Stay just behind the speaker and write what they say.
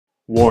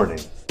Warning: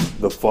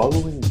 the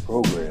following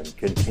program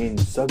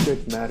contains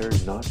subject matter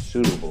not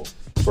suitable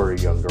for a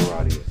younger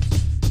audience.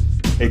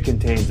 It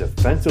contains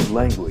offensive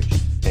language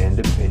and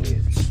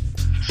opinions.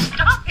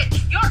 Stop it!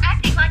 You're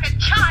acting like a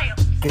child!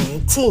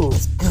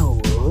 Greetings,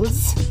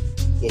 ghouls.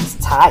 It's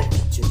time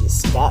to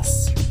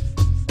discuss,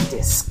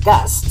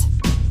 disgust,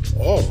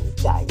 and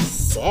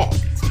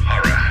dissect.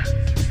 Horror.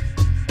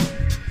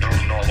 No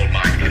normal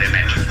mind could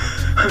imagine.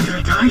 I'm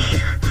gonna die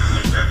here.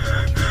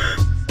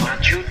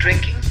 Aren't you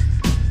drinking?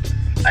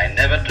 I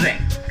never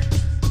drink.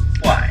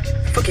 Why?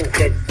 Fucking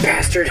dead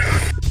bastard.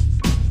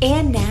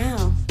 And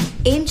now,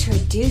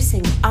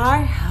 introducing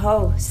our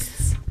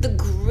hosts, the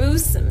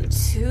gruesome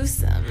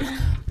twosome,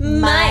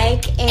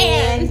 Mike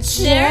and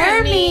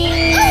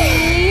Jeremy.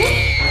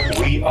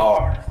 We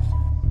are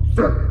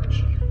Fans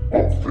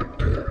of the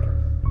Dead.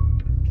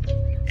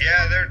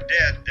 Yeah, they're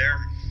dead. They're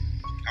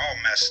all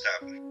messed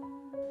up.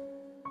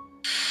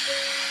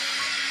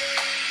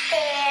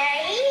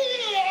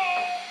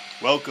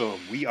 Welcome.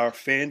 We are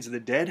Fans of the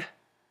Dead.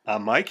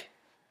 I'm Mike.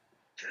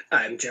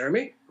 I'm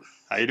Jeremy.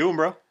 How you doing,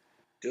 bro?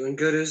 Doing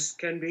good as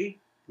can be.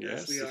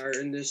 Yes. As we are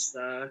in this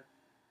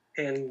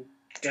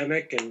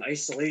pandemic and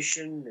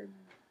isolation and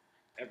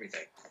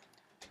everything.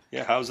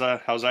 Yeah.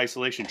 How's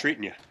isolation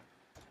treating you?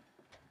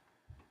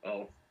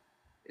 Oh,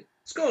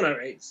 it's going all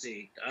right.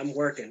 See, I'm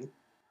working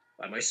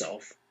by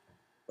myself,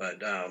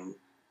 but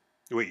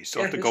Wait, you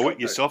still have to it's go. not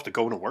You bad. still have to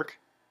go to work.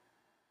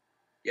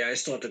 yeah, I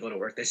still have to go to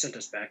work. They sent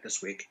us back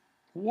this week.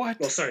 What?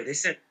 Well, sorry, they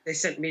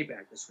sent me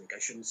back this week. I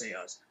shouldn't say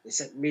us. They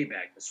sent me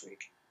back this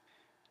week.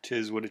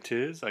 Tis what it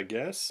is, I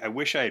guess. I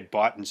wish I had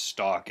bought in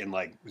stock in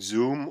like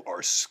Zoom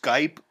or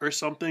Skype or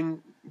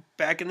something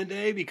back in the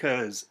day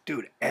because,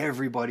 dude,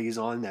 everybody's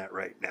on that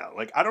right now.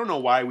 Like, I don't know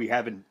why we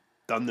haven't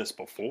done this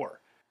before.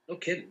 No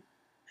kidding.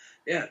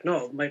 Yeah,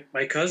 no,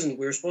 my cousin,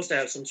 we were supposed to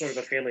have some sort of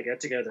a family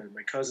get together, and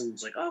my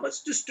cousin's like, oh,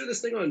 let's just do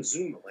this thing on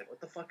Zoom. I'm like, what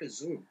the fuck is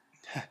Zoom?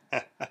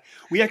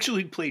 We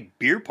actually played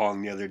beer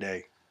pong the other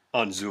day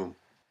on Zoom.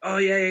 Oh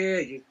yeah.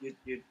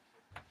 You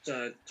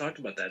talked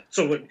about that.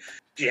 So, what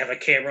do you have a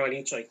camera on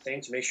each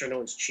thing to make sure no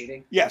one's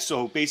cheating? Yeah,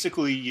 so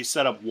basically you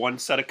set up one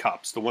set of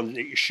cups, the one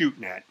that you're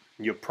shooting at.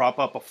 You prop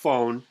up a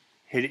phone,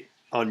 hit it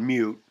on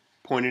mute,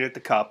 point it at the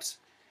cups,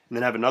 and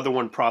then have another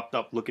one propped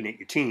up looking at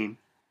your team.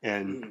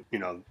 And,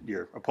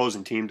 your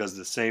opposing team does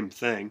the same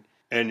thing.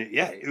 And,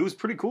 yeah, it was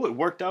pretty cool. It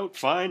worked out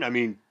fine. I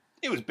mean,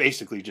 it was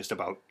basically just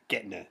about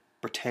getting to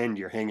pretend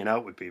you're hanging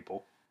out with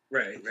people,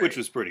 Right. which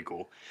was pretty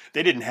cool.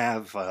 They didn't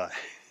have,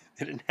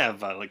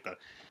 like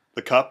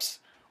the cups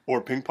or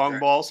ping pong Right.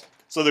 balls.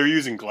 So they're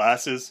using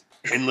glasses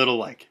and little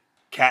like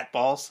cat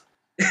balls,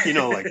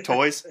 like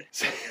toys.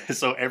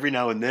 So every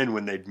now and then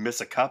when they'd miss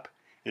a cup,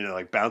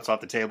 like bounce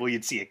off the table,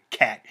 you'd see a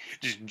cat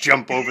just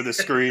jump over the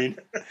screen.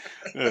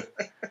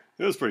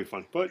 It was pretty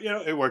fun, but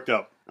it worked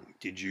out.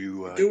 Did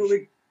you do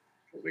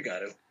what we got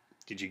to.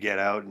 Did you get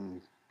out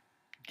and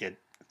get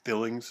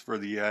fillings for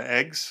the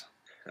eggs?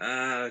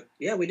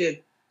 Yeah, we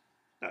did.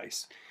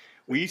 Nice.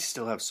 We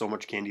still have so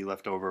much candy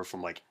left over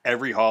from like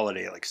every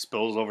holiday, like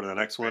spills over to the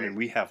next one, and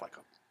we have like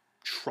a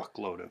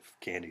truckload of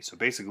candy. So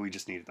basically, we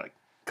just needed like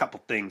a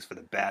couple things for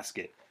the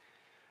basket.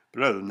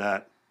 But other than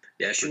that,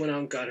 Yeah, she went out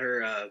and got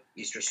her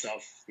Easter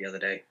stuff the other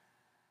day.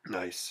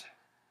 nice.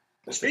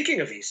 Well, speaking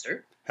of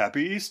Easter,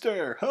 Happy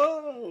Easter!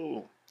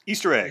 Ho!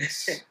 Easter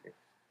eggs.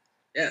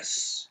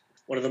 yes,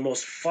 one of the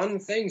most fun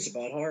things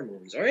about horror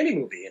movies, or any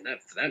movie,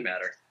 for that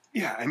matter.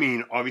 Yeah, I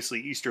mean, obviously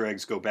Easter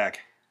eggs go back,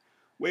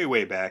 way,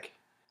 way back.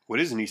 What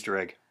is an Easter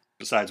egg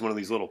besides one of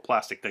these little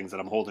plastic things that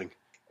I'm holding?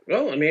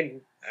 Well, I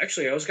mean,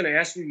 actually, I was going to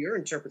ask you your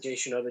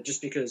interpretation of it,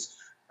 just because,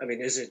 I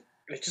mean, it's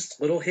just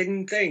little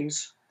hidden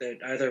things that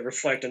either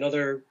reflect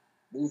another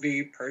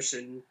movie,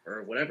 person,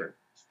 or whatever?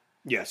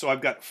 Yeah, so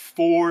I've got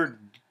 4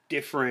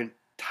 different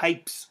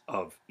types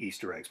of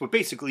Easter eggs. But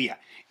basically, yeah,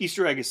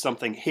 Easter egg is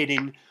something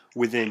hidden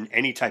within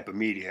any type of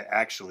media.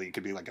 Actually, it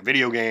could be like a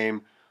video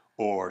game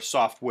or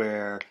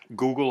software.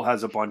 Google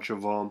has a bunch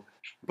of them.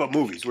 But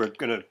movies, we're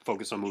going to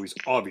focus on movies,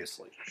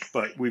 obviously.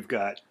 But we've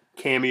got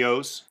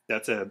cameos.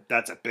 That's a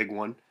big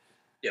one.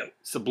 Yeah.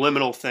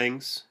 Subliminal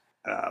things,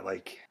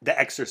 like The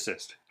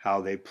Exorcist, how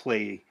they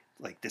play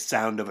like the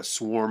sound of a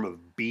swarm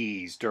of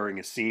bees during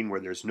a scene where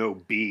there's no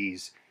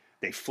bees.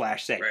 They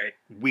flash that Right.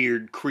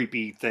 weird,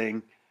 creepy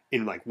thing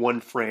in like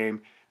one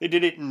frame. They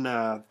did it in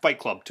Fight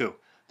Club too.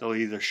 They'll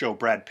either show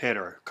Brad Pitt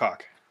or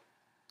Cock.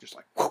 Just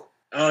like, whoosh.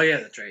 Oh, yeah,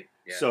 that's right.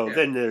 Yeah, So yeah.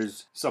 then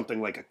there's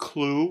something like a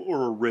clue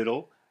or a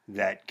riddle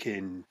that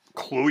can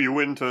clue you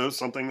into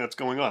something that's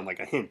going on, like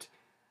a hint.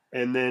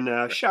 And then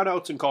shout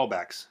outs and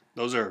callbacks.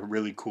 Those are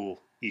really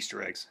cool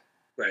Easter eggs.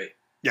 Right.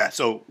 Yeah,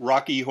 so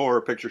Rocky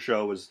Horror Picture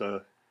Show was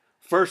the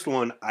first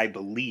one, I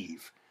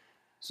believe.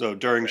 So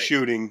during Right.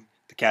 shooting,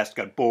 the cast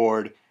got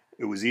bored.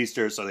 It was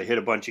Easter, so they hid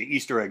a bunch of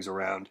Easter eggs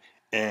around.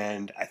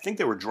 And I think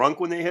they were drunk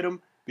when they hit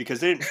them because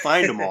they didn't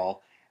find them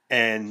all.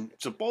 And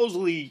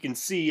supposedly you can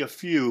see a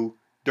few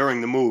during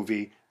the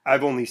movie.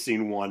 I've only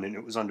seen one, and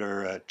it was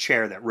under a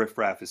chair that Riff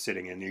Raff is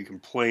sitting in. You can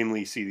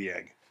plainly see the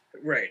egg.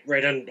 Right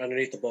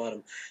underneath the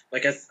bottom.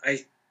 Like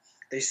I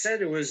They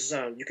said it was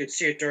you could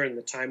see it during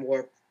the time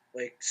warp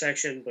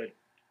section, but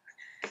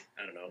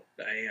I don't know.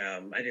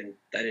 I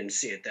didn't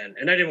see it then,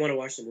 and I didn't want to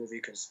watch the movie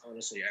because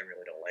honestly, I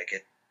really don't like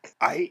it.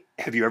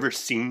 Have you ever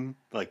seen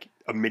like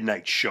a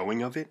midnight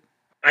showing of it?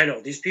 I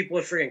know these people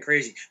are freaking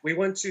crazy. We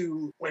went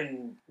to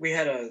when we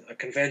had a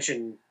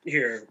convention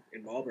here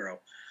in Marlboro,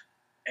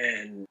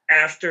 and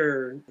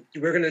after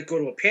we were going to go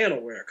to a panel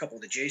where a couple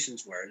of the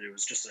Jasons were. There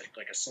was just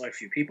like a select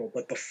few people,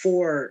 but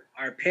before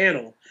our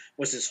panel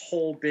was this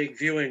whole big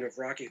viewing of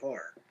Rocky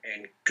Horror,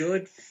 and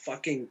good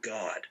fucking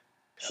God,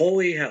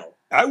 holy hell!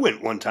 I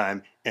went one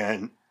time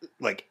and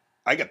like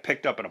I got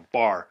picked up at a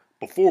bar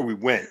before we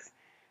went,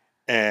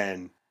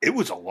 and it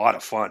was a lot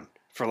of fun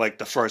for like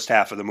the first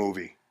half of the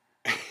movie.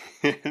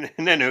 And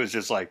then it was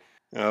just like,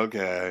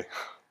 okay.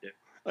 Yeah.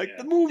 Like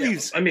the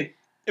movies. Yeah, I mean,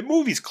 the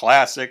movie's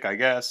classic, I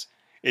guess.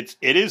 It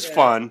is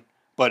fun,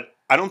 but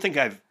I don't think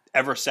I've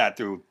ever sat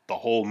through the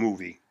whole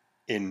movie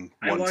in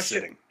one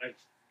sitting.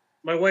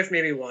 My wife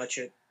made me watch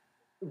it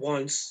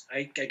once.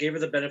 I gave her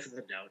the benefit of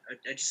the doubt.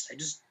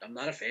 I'm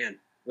not a fan,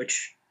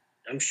 which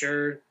I'm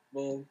sure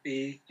will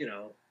be, a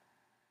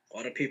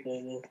lot of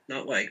people will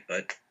not like,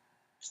 but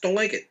just don't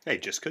like it. Hey,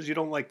 just because you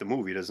don't like the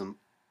movie doesn't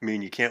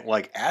mean you can't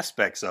like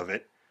aspects of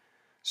it.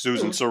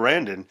 Susan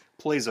Sarandon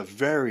plays a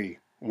very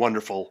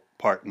wonderful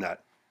part in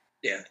that.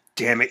 Yeah.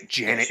 Damn it,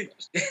 Janet.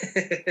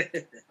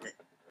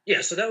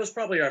 Yeah, so that was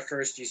probably our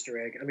first Easter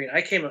egg. I mean,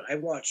 I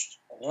watched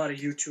a lot of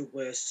YouTube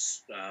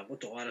lists,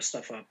 looked a lot of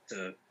stuff up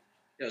to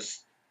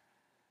just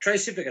try to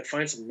see if I could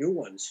find some new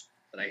ones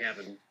that I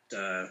haven't.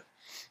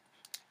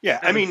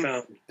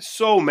 Found.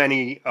 So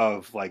many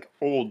of like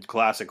old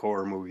classic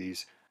horror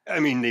movies.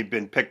 I mean, they've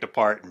been picked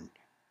apart, and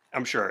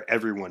I'm sure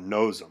everyone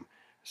knows them.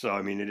 So,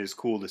 I mean, it is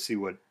cool to see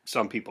what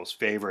some people's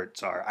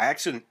favorites are. I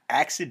actually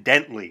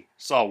accidentally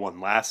saw one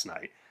last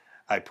night.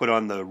 I put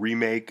on the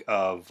remake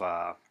of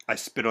I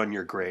Spit on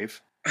Your Grave.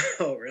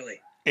 Oh,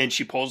 really? And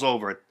she pulls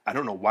over. I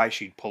don't know why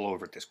she'd pull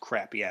over at this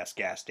crappy-ass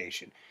gas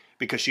station.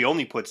 Because she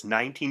only puts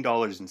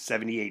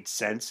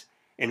 $19.78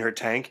 in her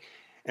tank.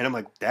 And I'm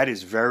like, that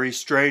is very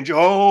strange.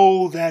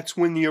 Oh, that's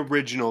when the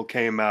original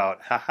came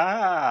out.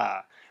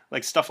 Ha-ha.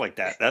 Like, stuff like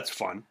that. That's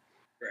fun.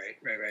 Right.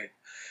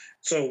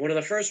 So one of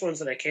the first ones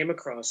that I came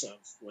across of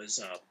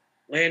was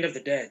Land of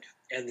the Dead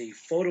and the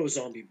photo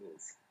zombie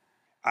booth.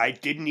 I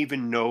didn't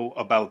even know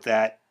about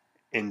that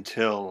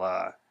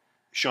until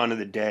Shaun of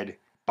the Dead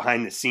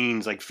behind the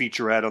scenes like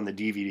featurette on the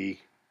DVD.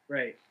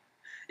 Right.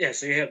 Yeah.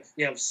 So you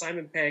have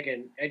Simon Pegg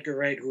and Edgar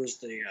Wright, who was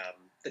the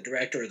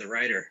director or the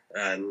writer,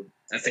 I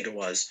think it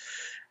was,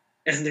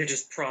 and they're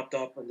just propped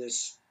up on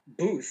this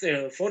booth,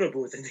 photo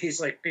booth, and he's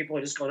like, people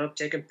are just going up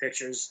taking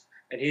pictures,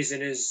 and he's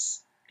in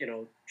his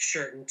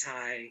shirt and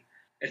tie.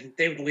 And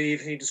they would leave,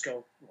 and he'd just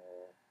go,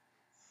 oh.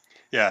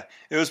 Yeah,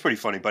 it was pretty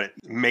funny, but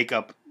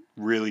makeup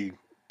really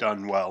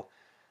done well.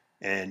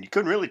 And you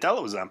couldn't really tell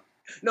it was them.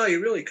 No,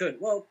 you really couldn't.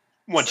 Well,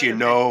 once you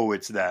know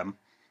it's them.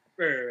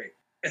 Right.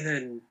 And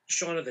then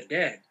Shaun of the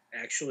Dead,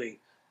 actually.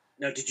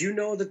 Now, did you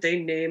know that they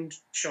named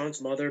Shaun's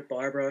mother,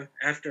 Barbara,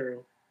 after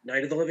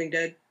Night of the Living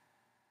Dead?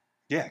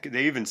 Yeah,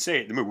 they even say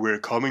it in the movie, "We're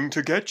coming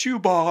to get you,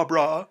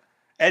 Barbara."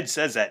 Ed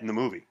says that in the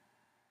movie.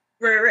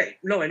 Right.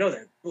 No, I know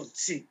that. Well,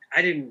 see,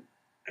 I didn't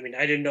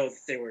know that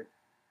they were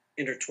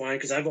intertwined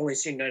because I've only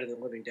seen Night of the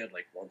Living Dead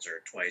like once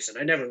or twice, and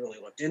I never really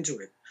looked into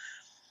it.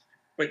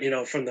 But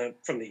from the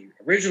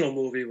original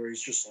movie where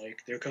he's just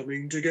like, "They're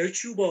coming to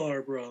get you,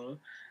 Barbara,"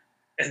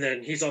 and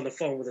then he's on the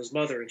phone with his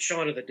mother and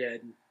Shaun of the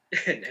Dead,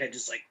 and Ed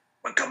just like,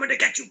 "We're coming to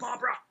get you,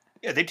 Barbara."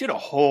 Yeah, they did a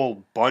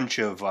whole bunch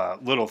of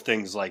little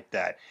things like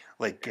that.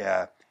 Like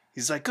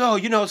he's like, "Oh,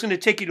 it's going to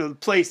take you to the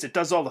place that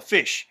does all the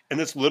fish," and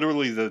that's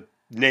literally the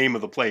name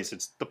of the place.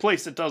 It's the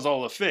place that does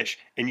all the fish.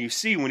 And you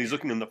see when he's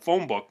looking in the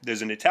phone book,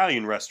 there's an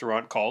Italian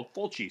restaurant called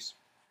Fulci's.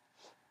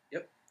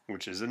 Yep.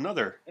 Which is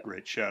another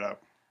great shout out.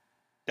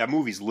 That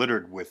movie's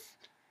littered with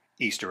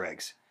Easter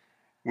eggs.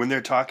 When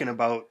they're talking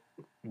about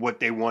what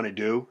they want to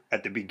do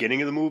at the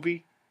beginning of the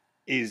movie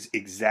is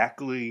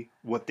exactly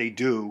what they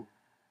do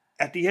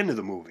at the end of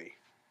the movie.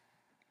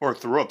 Or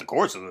throughout the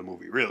course of the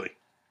movie, really.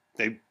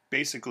 They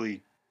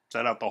basically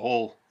set out the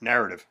whole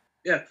narrative.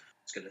 Yeah.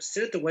 Going to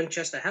sit at the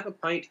Winchester, have a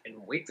pint,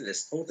 and wait for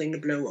this whole thing to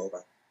blow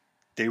over.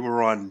 They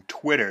were on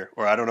Twitter,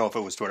 or I don't know if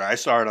it was Twitter. I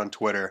saw it on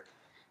Twitter.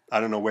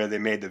 I don't know where they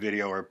made the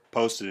video or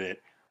posted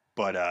it,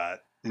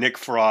 but Nick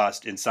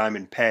Frost and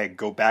Simon Pegg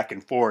go back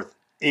and forth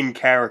in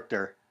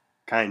character,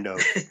 kind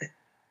of,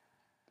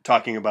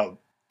 talking about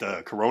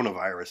the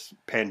coronavirus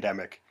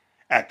pandemic,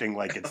 acting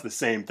like it's the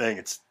same thing.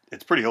 It's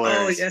pretty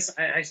hilarious.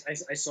 Oh,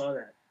 yes, I saw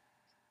that.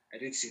 I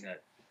did see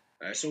that.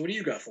 So what do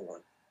you got for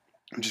one?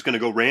 I'm just going to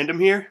go random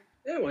here.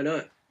 Yeah, why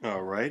not?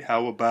 All right.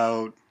 How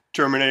about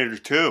Terminator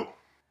 2?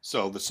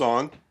 So the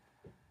song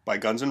by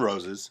Guns N'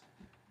 Roses.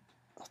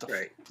 What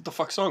the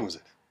fuck song was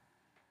it?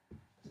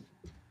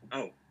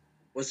 Oh,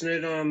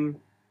 wasn't it?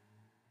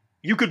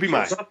 You Could Be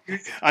Mine.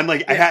 I'm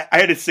like, yeah. I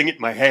had to sing it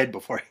in my head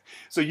before.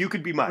 So You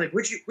Could Be Mine. Like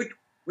which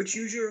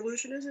Use Your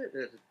Illusion is it?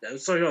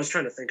 That's something I was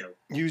trying to think of.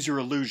 Use Your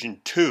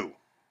Illusion 2.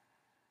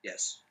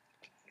 Yes.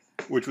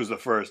 which was the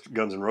first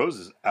Guns N'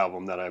 Roses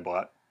album that I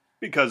bought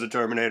because of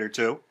Terminator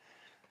 2.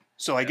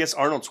 So I guess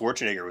Arnold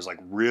Schwarzenegger was like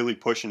really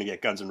pushing to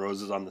get Guns N'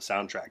 Roses on the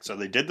soundtrack. So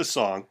they did the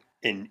song,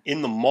 and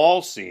in the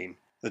mall scene,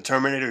 the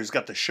Terminator's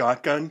got the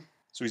shotgun.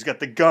 So he's got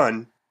the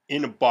gun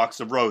in a box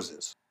of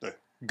roses. The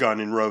gun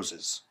and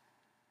roses.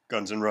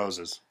 Guns N'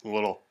 Roses. A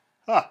little,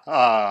 ha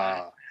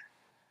ha.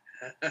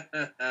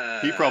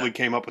 He probably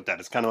came up with that.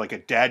 It's kind of like a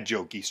dad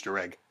joke Easter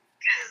egg.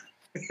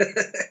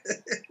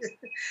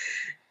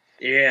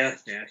 Yeah.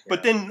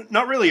 But then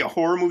not really a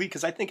horror movie,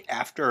 because I think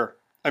after,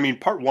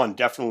 part 1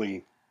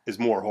 definitely is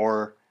more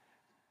horror.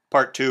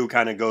 Part 2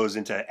 kind of goes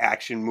into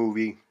action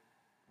movie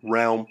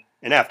realm.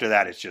 And after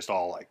that, it's just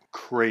all like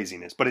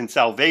craziness. But in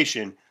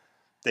Salvation,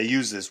 they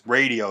use this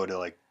radio to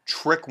like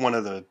trick one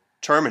of the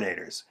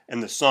Terminators.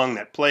 And the song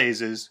that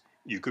plays is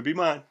You Could Be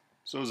Mine.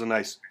 So it was a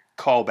nice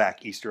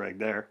callback Easter egg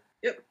there.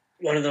 Yep.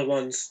 One of the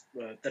ones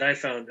that I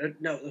found.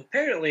 No,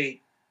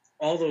 apparently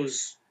all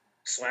those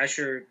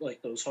slasher,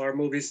 like those horror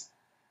movies,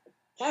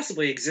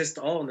 possibly exist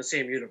all in the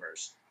same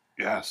universe.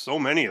 Yeah, so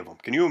many of them.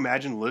 Can you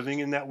imagine living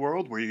in that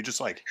world where you just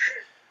like,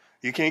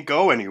 you can't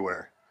go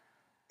anywhere?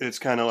 It's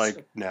kind of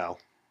like, no.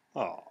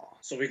 Oh.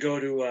 So we go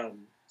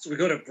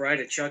to Bride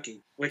of Chucky,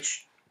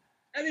 which,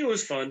 it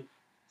was fun.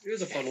 It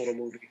was a fun little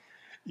movie.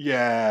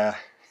 Yeah,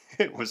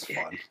 it was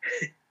fun.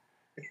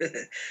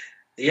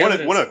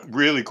 What a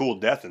really cool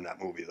death in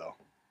that movie, though.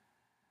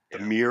 The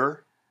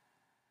mirror.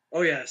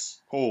 Oh,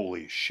 yes.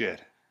 Holy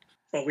shit.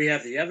 But we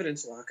have the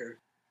evidence locker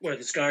where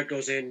the Scar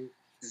goes in.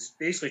 It's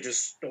basically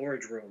just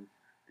storage room.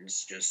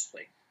 It's just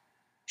like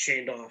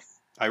chained off.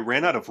 I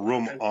ran out of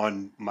room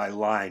on my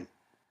line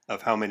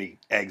of how many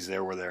eggs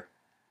there were there.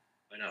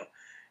 I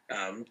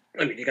know.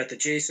 You got the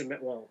Jason,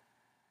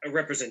 a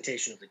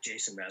representation of the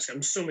Jason mask. I'm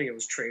assuming it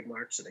was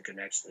trademarked so they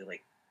couldn't actually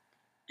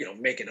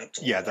make it up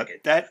to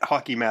that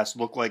hockey mask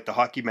looked like the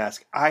hockey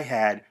mask I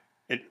had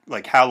at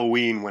like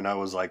Halloween when I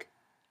was like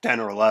 10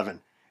 or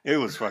 11. It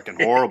was fucking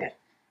horrible. It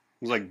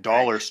was like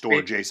dollar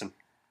store Jason.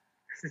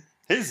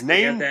 His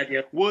name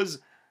was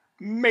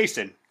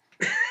Mason.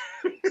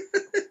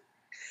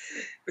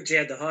 But you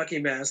had the hockey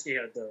mask,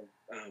 you had the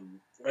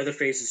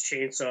Leatherface's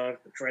chainsaw,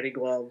 the Freddy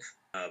glove,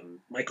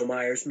 Michael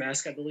Myers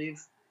mask, I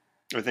believe.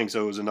 I think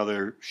so. It was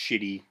another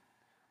shitty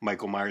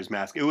Michael Myers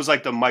mask. It was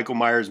like the Michael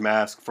Myers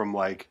mask from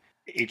like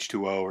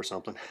H2O or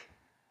something.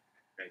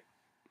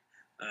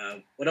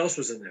 Okay. What else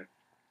was in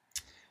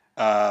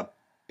there?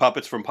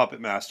 Puppets from Puppet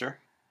Master.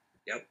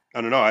 Yep.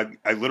 I don't know.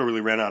 I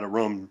literally ran out of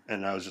room,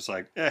 and I was just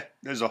like,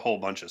 there's a whole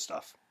bunch of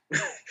stuff.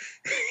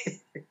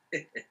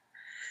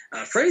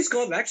 Freddy's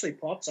glove actually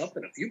pops up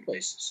in a few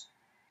places.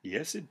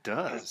 Yes, it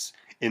does.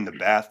 In the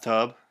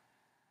bathtub.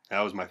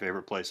 That was my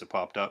favorite place it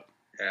popped up.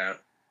 Yeah.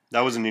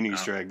 That wasn't an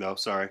Easter egg, though.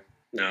 Sorry.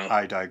 No.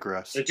 I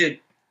digress. It did.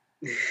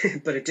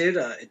 But it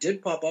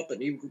did pop up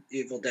in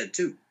Evil Dead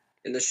 2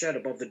 in the shed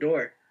above the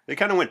door. They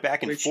kind of went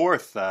back and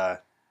forth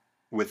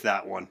with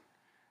that one.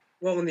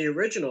 Well, in the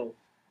original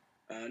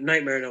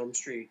Nightmare on Elm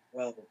Street,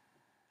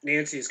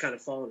 Nancy is kind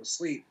of falling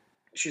asleep.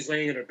 She's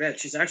laying in her bed.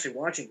 She's actually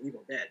watching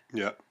Evil Dead.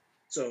 Yeah.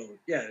 So,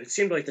 yeah, it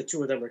seemed like the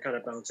two of them were kind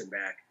of bouncing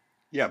back.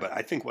 Yeah, but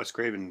I think Wes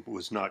Craven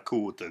was not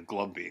cool with the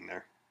glove being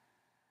there.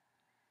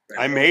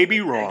 Right. I may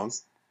be wrong.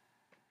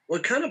 Well,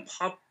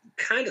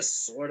 it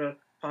sort of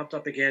popped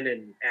up again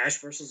in Ash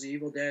vs.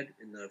 Evil Dead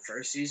in the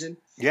first season.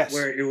 Yes.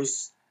 Where it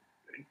was,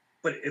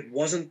 but it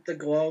wasn't the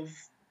glove,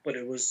 but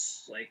it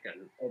was like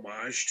an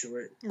homage to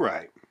it.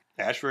 Right.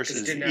 Ash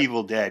vs.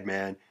 Evil Dead,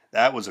 man.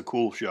 That was a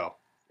cool show.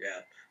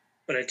 Yeah.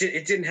 But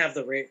it didn't have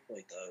the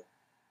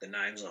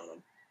knives on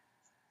them.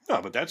 No,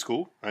 but that's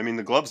cool. I mean,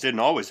 the gloves didn't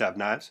always have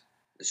knives.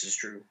 This is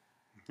true.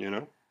 You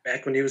know?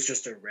 Back when he was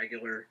just a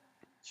regular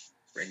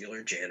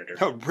janitor.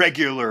 A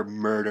regular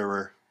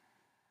murderer.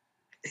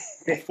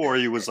 Before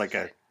he was like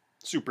a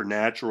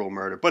supernatural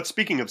murder. But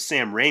speaking of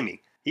Sam Raimi,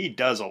 he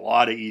does a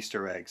lot of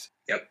Easter eggs.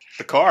 Yep.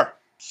 The car.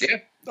 Yeah.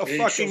 The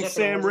fucking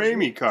Sam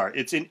Raimi car.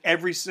 It's in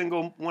every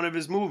single one of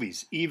his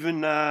movies.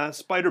 Even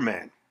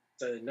Spider-Man.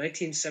 The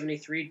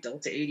 1973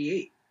 Delta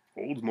 88.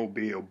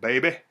 Oldsmobile,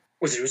 baby.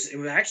 Was it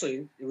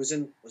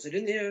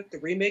in the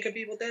remake of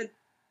Evil Dead?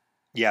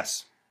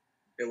 Yes.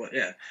 It was,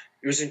 yeah.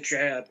 It was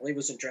I believe it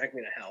was in Drag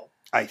Me to Hell.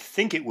 I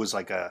think it was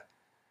like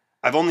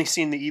I've only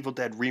seen the Evil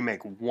Dead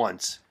remake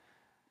once,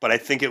 but I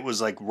think it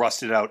was like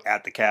rusted out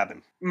at the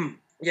cabin.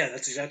 Yeah,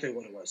 that's exactly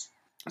what it was.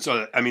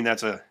 So, I mean,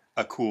 that's a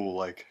cool,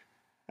 like,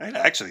 it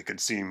actually could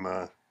seem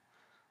a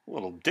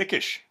little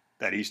dickish,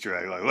 that Easter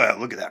egg. Like, well,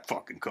 look at that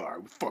fucking car.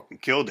 We fucking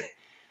killed it.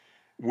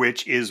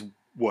 Which is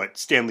what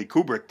Stanley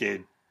Kubrick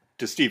did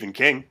to Stephen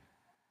King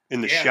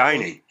in The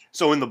Shining.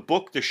 So in the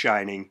book The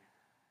Shining,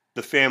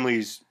 the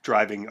family's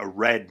driving a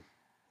red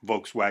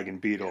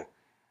Volkswagen Beetle.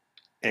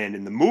 And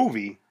in the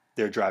movie,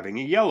 they're driving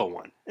a yellow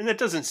one. And that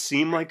doesn't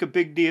seem like a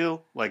big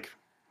deal. Like,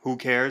 who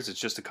cares? It's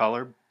just a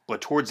color.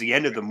 But towards the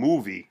end of the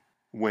movie,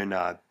 when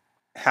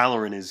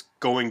Halloran is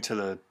going to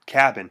the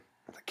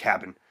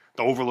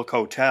Overlook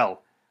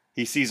Hotel,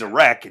 he sees a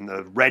wreck and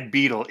the red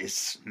Beetle is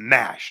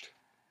smashed.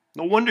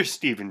 No wonder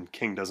Stephen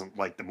King doesn't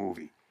like the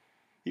movie.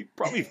 He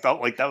probably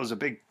felt like that was a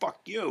big fuck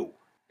you.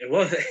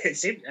 It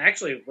seemed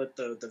actually with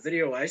the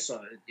video I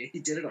saw, he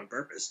did it on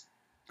purpose.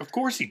 Of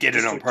course he did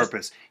it on Just-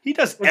 purpose. He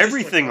does well, just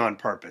everything like- on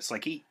purpose.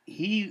 Like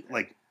he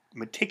like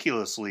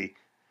meticulously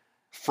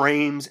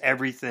frames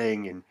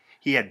everything, and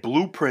he had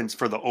blueprints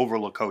for the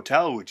Overlook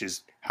Hotel, which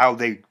is how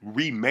they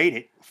remade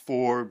it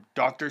for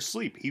Dr.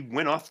 Sleep. He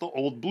went off the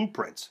old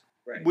blueprints,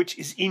 Right. which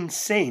is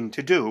insane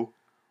to do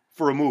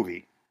for a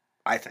movie,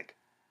 I think.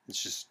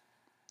 There's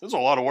a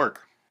lot of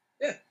work.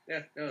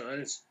 Yeah. No,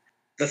 it's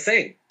The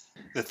Thing.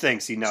 The Thing.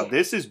 See, now So-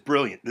 this is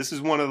brilliant. This is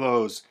one of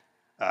those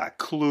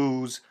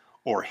clues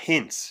or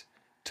hints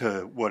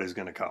to what is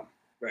going to come.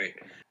 Right.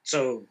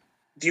 So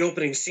the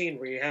opening scene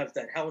where you have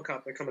that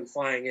helicopter coming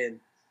flying in,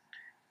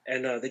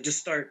 and they just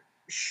start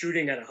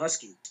shooting at a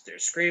husky. They're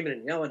screaming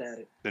and yelling at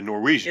it The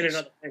Norwegians.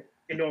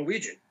 in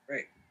Norwegian.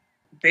 Right.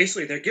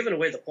 Basically, they're giving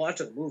away the plot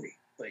to the movie,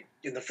 like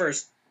in the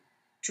first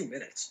 2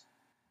 minutes.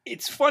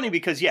 It's funny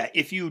because, yeah,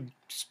 if you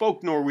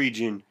spoke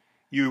Norwegian,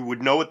 you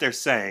would know what they're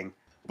saying,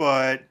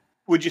 but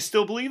would you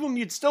still believe them?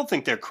 You'd still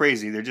think they're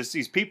crazy. They're just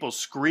these people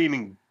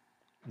screaming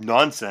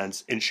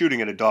nonsense and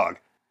shooting at a dog.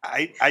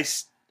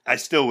 I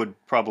still would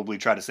probably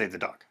try to save the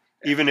dog,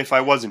 even if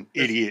I wasn't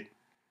idiot,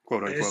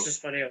 quote And unquote. it's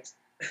just funny.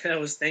 I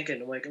was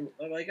thinking, I'm like,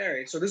 all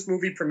right. So this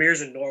movie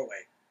premieres in Norway.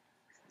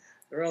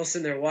 They're all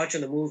sitting there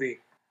watching the movie.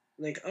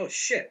 I'm like, oh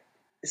shit,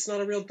 it's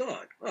not a real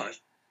dog. Oh,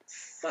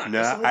 fuck. No,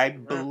 It's a I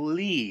movie.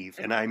 believe,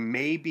 and I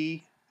may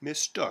be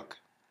mistook,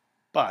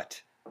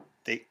 but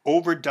they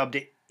overdubbed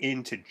it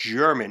into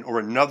German or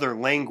another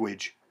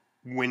language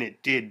when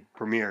it did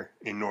premiere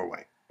in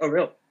Norway. Oh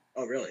really?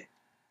 Oh really?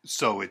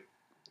 So it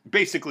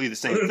basically the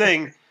same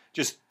thing,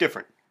 just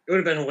different. It would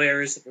have been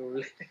hilarious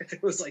if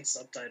it was like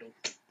subtitled.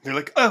 They're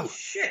like, oh,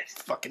 Shit.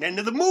 fucking end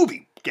of the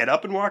movie. Get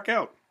up and walk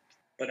out.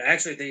 But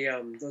actually,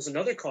 there was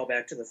another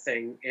callback to The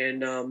Thing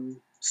in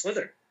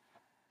Slither,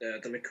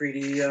 the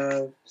McCready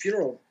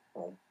funeral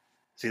home.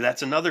 See,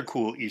 that's another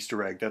cool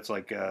Easter egg. That's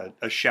like a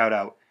shout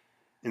out.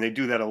 And they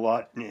do that a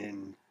lot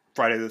in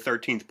Friday the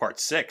 13th, Part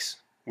 6,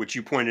 which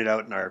you pointed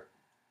out in our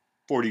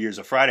 40 Years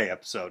of Friday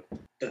episode.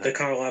 The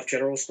Karloff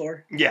General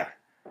Store. Yeah,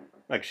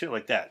 like shit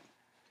like that.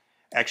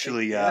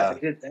 Actually, Yeah, they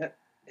did that.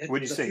 what'd you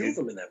There's a say? few of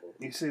them in that movie.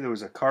 you say there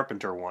was a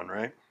Carpenter one,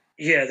 right?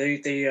 Yeah, they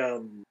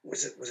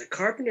was it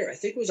Carpenter? I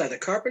think it was either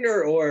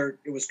Carpenter or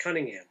it was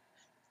Cunningham.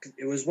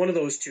 It was one of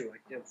those two.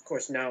 Like, of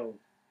course, now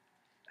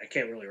I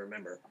can't really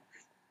remember.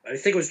 I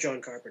think it was John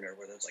Carpenter,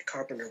 whether it's like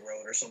Carpenter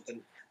Road or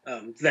something.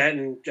 That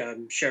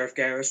and Sheriff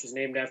Garris was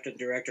named after the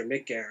director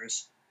Mick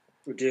Garris,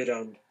 who did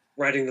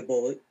Riding the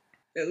Bullet.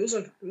 Yeah, there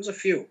was a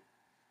few.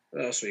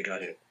 What else we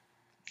got here?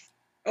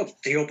 Oh,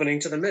 the opening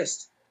to The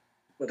Mist,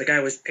 where the guy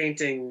was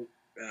painting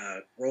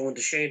Roland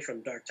Deschain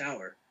from Dark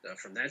Tower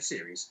from that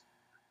series.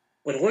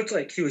 But it looked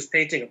like he was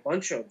painting a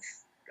bunch of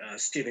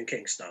Stephen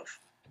King stuff.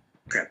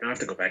 Crap! Now I have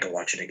to go back and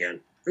watch it again.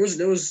 There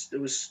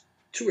was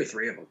 2 or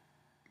 3 of them.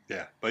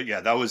 Yeah, but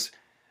yeah, that was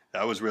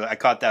really. I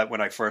caught that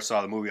when I first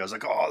saw the movie. I was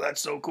like, oh, that's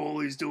so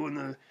cool. He's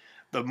doing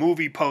the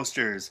movie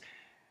posters,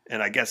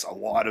 and I guess a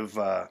lot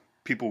of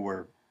people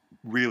were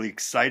really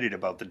excited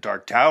about the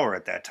Dark Tower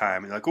at that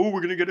time, and like, oh,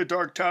 we're gonna get a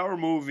Dark Tower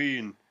movie,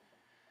 and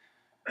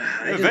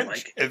I didn't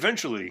like it.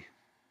 eventually,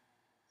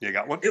 you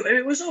got one.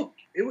 It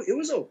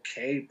was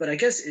okay, but I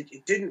guess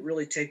it didn't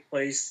really take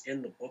place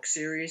in the book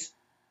series.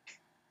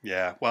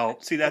 Yeah,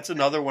 well, see, that's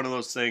another one of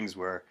those things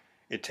where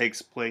it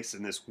takes place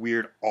in this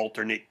weird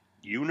alternate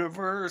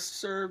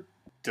universe or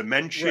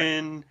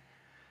dimension.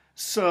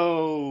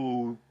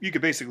 So you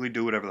could basically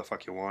do whatever the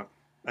fuck you want.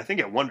 I think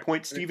at one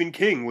point Stephen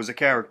King was a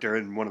character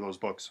in one of those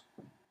books.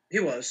 He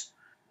was.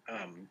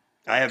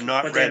 I have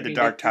not But read then the he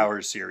Dark did-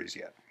 Towers series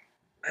yet.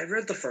 I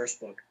read the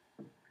first book,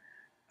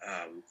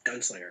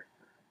 Gunslinger,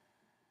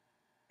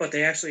 but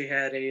they actually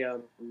had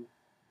an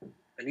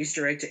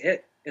Easter egg to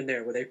it in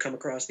there where they come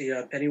across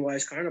the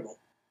Pennywise Carnival,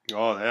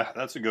 Oh, yeah,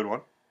 that's a good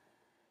one.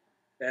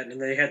 and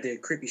they had the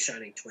creepy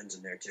Shining twins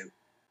in there too.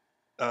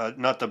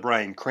 Not the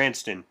Bryan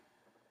Cranston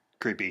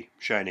creepy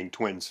Shining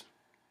twins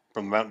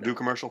from the Mountain Dew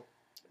commercial.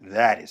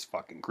 That is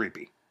fucking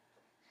creepy.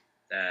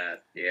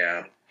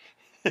 Yeah.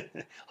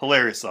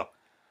 Hilarious though.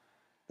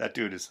 That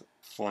dude is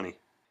funny.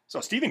 So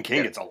Stephen King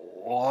Yeah. gets a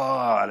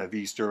lot of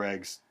Easter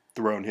eggs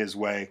thrown his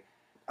way.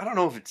 I don't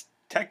know if it's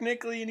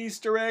technically an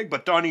Easter egg,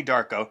 but Donnie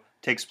Darko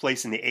takes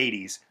place in the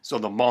 80s, so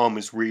the mom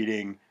is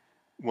reading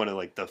one of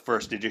like the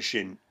first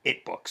edition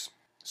It books.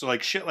 So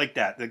like shit like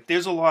that. Like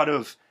there's a lot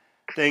of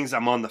things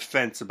I'm on the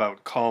fence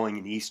about calling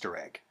an Easter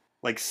egg.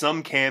 Like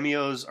some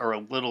cameos are a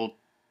little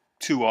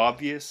too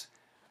obvious,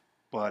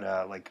 but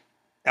like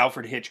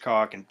Alfred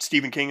Hitchcock and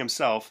Stephen King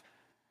himself.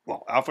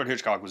 Well, Alfred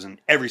Hitchcock was in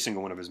every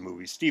single one of his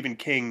movies. Stephen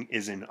King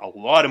is in a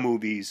lot of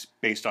movies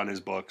based on his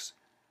books.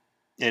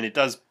 And it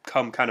does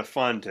come kind of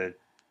fun to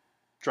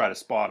try to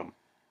spot them.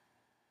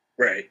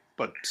 Right.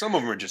 But some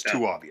of them are just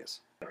too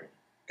obvious.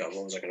 God,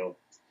 what was I going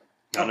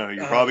I don't know,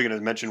 you're probably going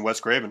to mention Wes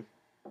Craven.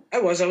 I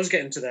was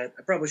getting to that.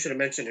 I probably should have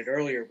mentioned it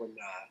earlier when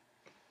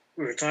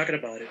we were talking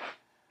about it.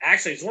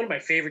 Actually, it's one of my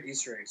favorite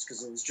Easter eggs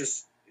because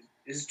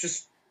it's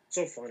just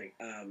So funny.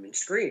 And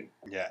Scream.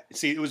 Yeah.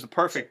 See, it was the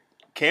perfect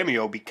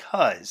cameo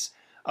because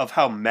of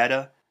how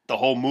meta the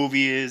whole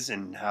movie is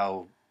and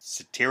how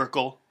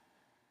satirical.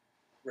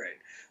 Right.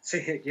 So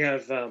you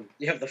have the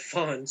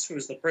Fonz,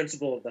 who's the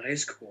principal of the high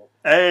school.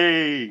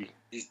 Hey!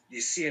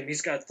 You see him.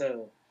 He's got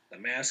the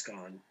mask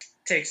on.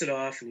 Takes it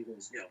off, and he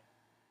goes,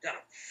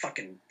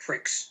 fucking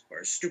pricks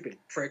or stupid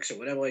pricks or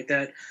whatever like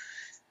that.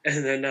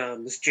 And then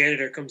this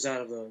janitor comes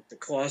out of the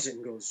closet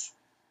and goes,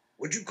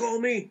 "What'd you call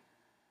me?"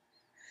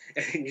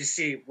 And you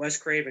see Wes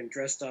Craven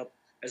dressed up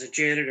as a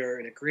janitor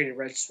in a green and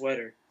red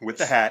sweater With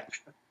the hat.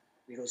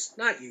 He goes,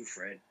 "Not you,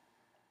 Fred."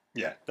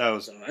 Yeah, that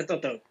was So I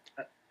thought that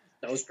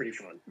was pretty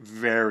fun.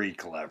 very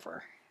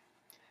clever.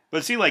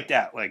 But see, like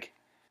that,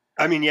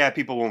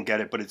 people won't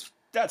get it, but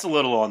that's a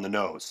little on the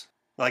nose.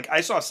 Like,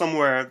 I saw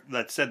somewhere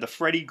that said the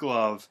Freddy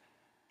glove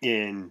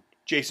in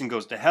Jason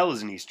Goes to Hell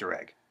is an Easter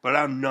egg. But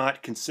I'm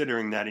not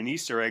considering that an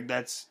Easter egg.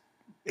 It's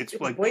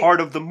like blatant. part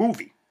of the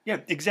movie. Yeah,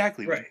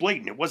 exactly. It was Right.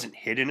 blatant. It wasn't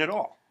hidden at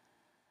all.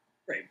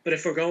 Right. But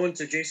if we're going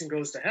to Jason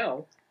Goes to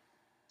Hell,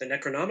 the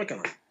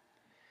Necronomicon.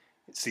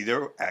 See,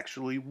 there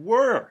actually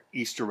were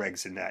Easter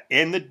eggs in that.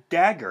 And the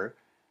dagger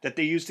that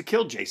they used to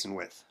kill Jason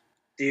with.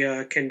 The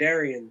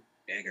Kandarian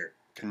dagger.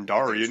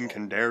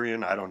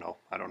 Kandarian, I don't know.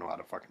 I don't know how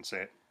to fucking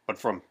say it. But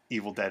from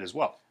Evil Dead as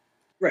well.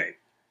 Right.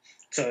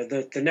 So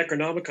the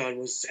Necronomicon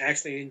was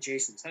actually in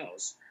Jason's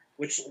house,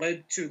 which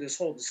led to this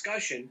whole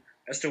discussion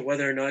as to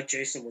whether or not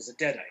Jason was a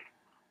Deadite.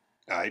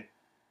 I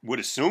would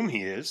assume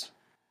he is.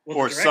 Well,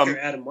 Or the director, some-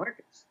 Adam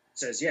Marcus,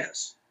 says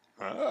yes.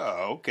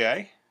 Oh,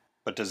 okay.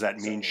 But does that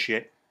mean So-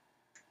 shit?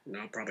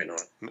 No, probably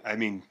not. I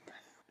mean,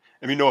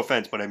 no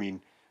offense, but I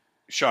mean,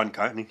 Sean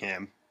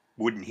Cunningham,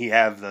 wouldn't he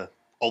have the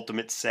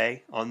ultimate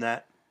say on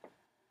that?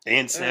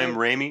 And Sam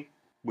Raimi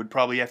would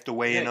probably have to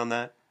weigh in on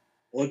that.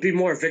 Well, it'd be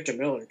more Victor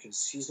Miller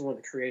because he's the one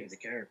that created the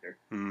character.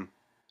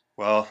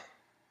 Well,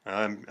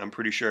 I'm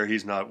pretty sure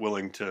he's not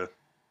willing to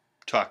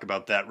talk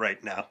about that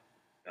right now.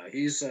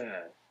 He's,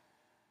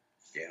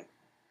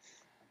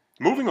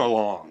 Moving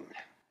along.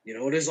 You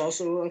know, it is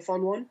also a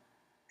fun one.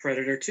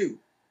 Predator 2.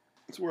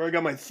 That's where I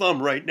got my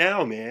thumb right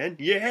now, man.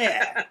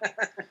 Yeah.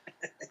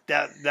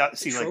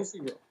 See, like, Trophy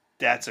room.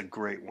 that's a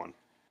great one.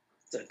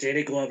 So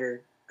Danny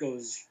Glover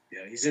goes,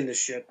 he's in the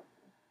ship,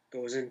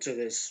 goes into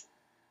this,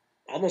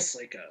 almost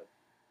like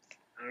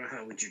I don't know,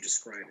 how would you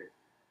describe it?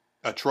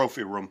 A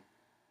trophy room.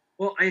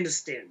 Well, I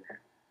understand that.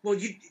 Well,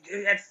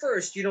 at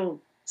first you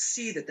don't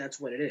see that that's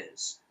what it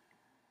is,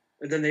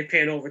 and then they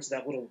pan over to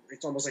that little.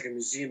 It's almost like a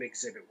museum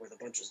exhibit with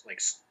a bunch of like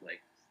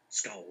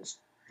skulls,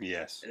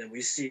 Yes. and then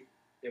we see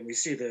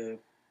the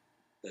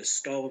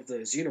skull of the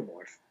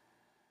xenomorph.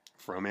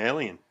 From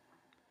Alien.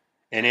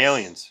 And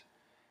Aliens.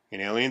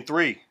 And Alien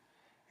 3.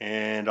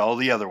 And all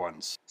the other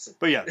ones.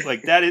 But yeah,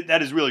 like that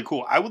is really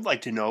cool. I would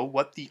like to know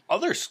what the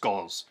other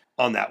skulls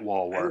on that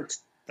wall were.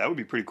 That would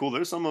be pretty cool.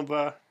 There's some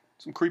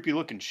creepy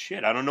looking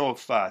shit. I don't know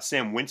if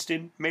Sam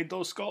Winston made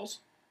those skulls.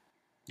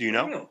 Do you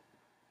know? I don't know.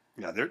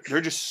 Yeah, there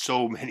are just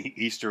so many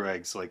Easter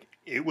eggs. Like,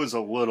 it was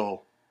a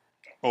little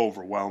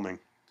overwhelming.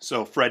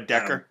 So Fred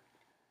Decker,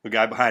 the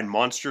guy behind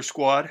Monster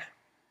Squad,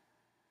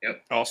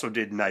 also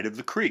did Night of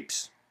the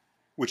Creeps,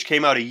 which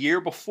came out a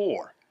year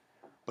before.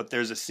 But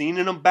there's a scene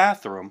in a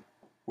bathroom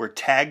where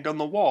tagged on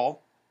the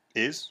wall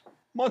is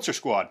Monster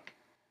Squad.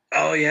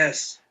 Oh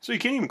yes. So you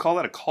can't even call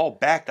that a call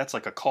back. That's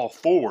like a call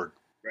forward.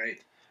 Right.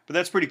 But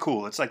that's pretty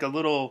cool. It's like a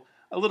little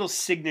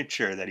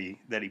signature that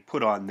he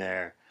put on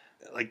there.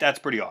 Like, that's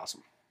pretty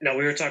awesome. Now,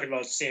 we were talking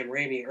about Sam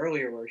Raimi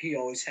earlier, where he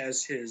always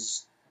has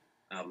his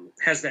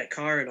has that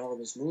car in all of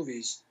his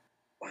movies.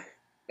 I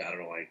don't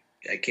know.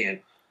 I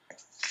can't.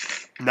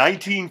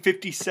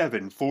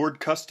 1957 Ford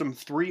Custom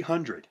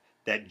 300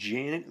 that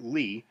Janet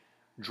Leigh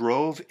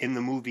drove in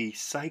the movie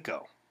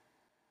Psycho.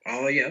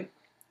 Oh yeah.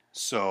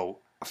 So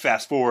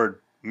fast forward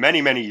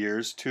many, many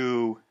years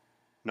to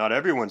not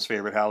everyone's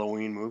favorite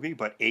Halloween movie,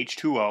 but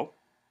H2O,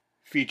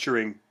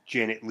 featuring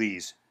Janet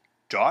Leigh's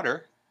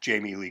daughter,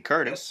 Jamie Lee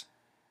Curtis.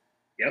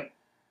 Yep.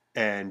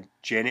 And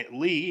Janet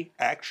Leigh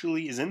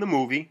actually is in the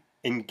movie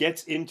and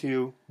gets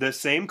into the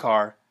same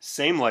car,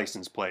 same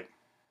license plate.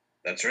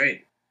 That's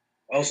right.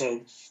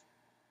 Also,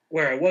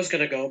 where I was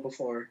going to go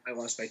before I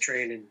lost my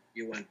train and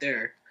you went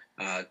there,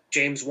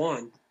 James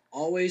Wan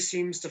always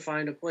seems to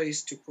find a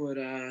place to put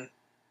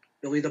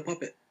Billy the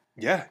Puppet.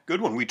 Yeah,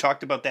 good one. We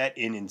talked about that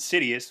in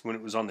Insidious when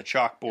it was on the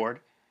chalkboard.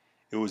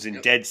 It was in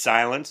Dead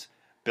Silence.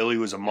 Billy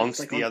was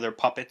amongst the other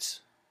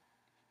puppets.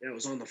 Yeah, it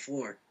was on the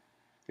floor.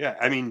 Yeah,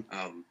 I mean,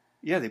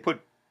 they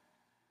put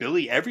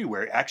Billy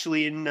everywhere.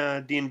 Actually, in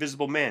The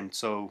Invisible Man.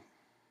 So.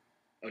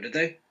 Oh, did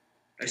they?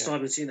 I still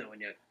haven't seen that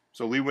one yet.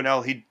 So Leigh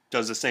Whannell, he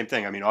does the same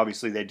thing. I mean,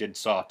 obviously they did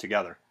Saw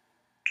together.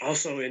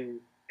 Also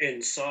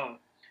in Saw,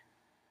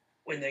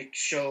 when they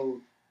show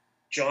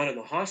John in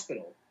the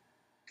hospital,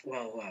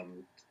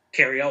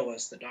 Cary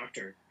Elwes, the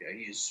doctor,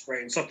 he's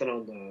writing something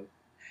on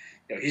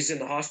the, he's in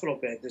the hospital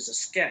bed. There's a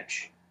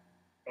sketch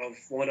of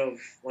one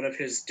of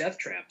his death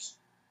traps.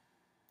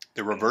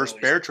 The reverse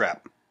bear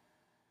trap.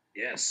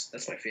 Yes,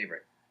 that's my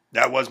favorite.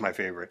 That was my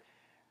favorite.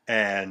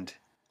 And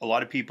a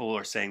lot of people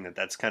are saying that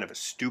that's kind of a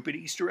stupid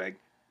Easter egg,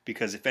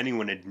 because if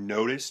anyone had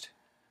noticed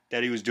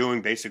that he was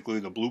doing basically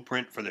the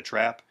blueprint for the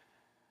trap,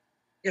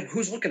 Yeah, but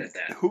who's looking at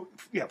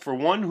that? for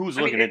one, who's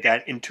I mean, looking at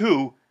that, and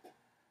two,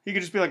 he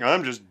could just be like,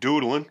 I'm just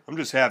doodling, I'm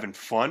just having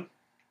fun.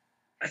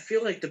 I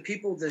feel like the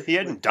people that He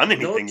hadn't done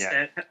anything notice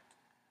yet.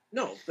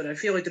 No, but I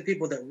feel like the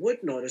people that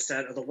would notice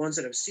that are the ones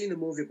that have seen the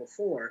movie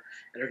before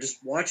and are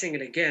just watching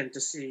it again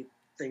to see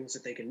things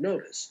that they can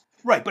notice.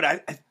 Right,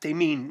 but they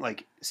mean,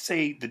 like,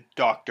 say the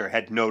doctor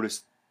had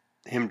noticed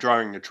him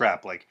drawing the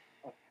trap. Like,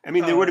 I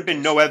mean, there would have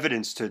been no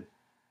evidence to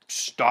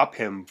stop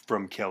him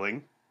from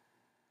killing.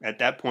 At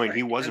that point,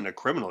 he wasn't a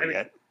criminal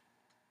yet.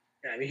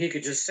 Yeah, I mean, he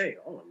could just say,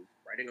 "Oh, I'm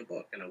writing a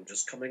book, and I'm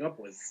just coming up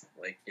with,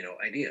 like,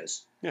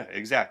 ideas." Yeah,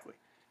 exactly.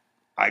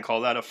 I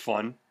call that a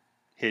fun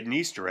hidden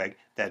Easter egg.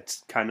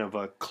 That's kind of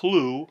a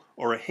clue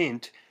or a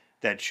hint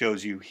that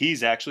shows you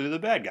he's actually the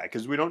bad guy,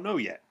 because we don't know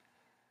yet.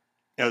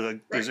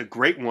 There's a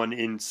great one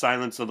in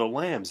Silence of the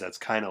Lambs that's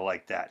kind of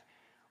like that.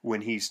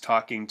 When he's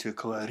talking to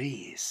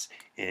Clarice,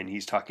 and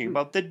he's talking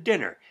about the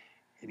dinner,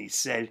 and he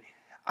said,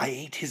 I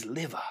ate his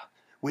liver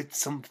with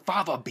some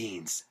fava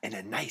beans and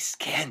a nice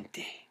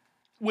candy.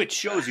 Which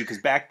shows you, because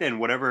back then,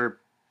 whatever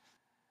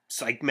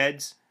psych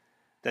meds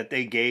that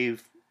they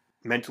gave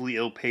mentally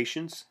ill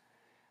patients,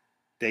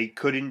 they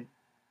couldn't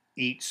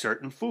eat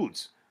certain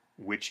foods,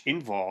 which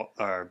involve,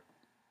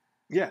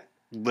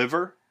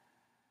 liver,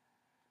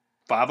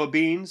 fava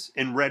beans,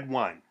 and red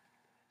wine.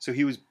 So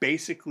he was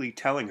basically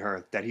telling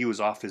her that he was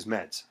off his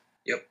meds.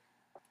 Yep.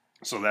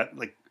 So that,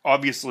 like,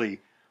 obviously,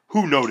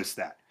 who noticed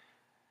that?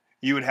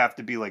 You would have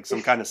to be like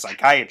some kind of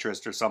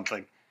psychiatrist or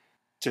something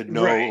to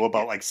know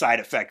about like side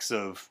effects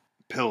of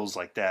pills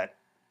like that,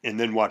 and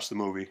then watch the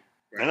movie.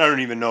 Right. And I don't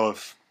even know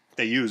if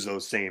they use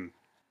those same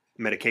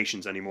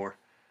medications anymore.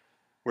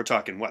 We're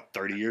talking, what,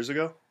 30 years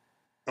ago?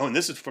 Oh, and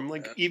this is from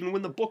like even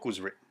when the book was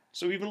written,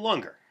 so even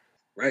longer.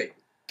 Right.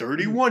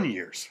 31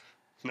 years.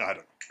 No, I don't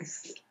know.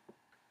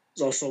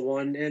 There's also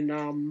one in the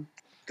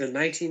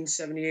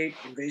 1978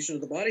 Invasion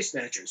of the Body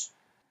Snatchers.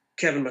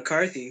 Kevin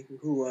McCarthy,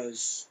 who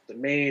was the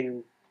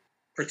main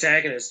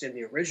protagonist in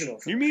the original.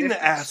 You mean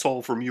the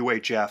asshole from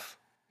UHF?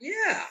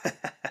 Yeah.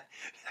 That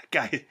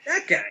guy.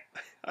 That guy.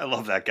 I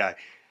love that guy.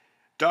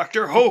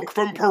 Dr. Hoke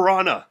from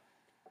Piranha.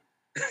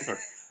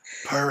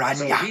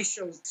 Piranha.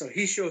 So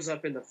he shows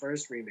up in the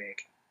first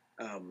remake,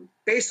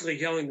 basically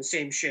yelling the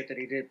same shit that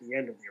he did at the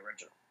end of the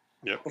original.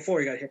 Yep. Before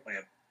he got hit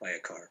by a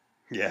car.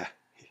 Yeah.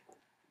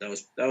 That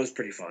was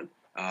pretty fun.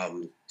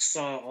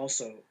 Saw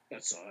also,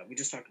 not Saw, we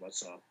just talked about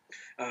Saw.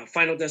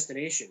 Final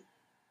Destination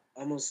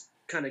almost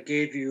kind of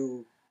gave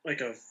you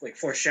like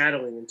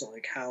foreshadowing into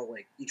like how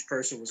like each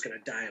person was going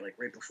to die like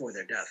right before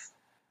their death.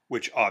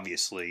 Which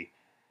obviously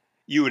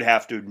you would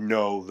have to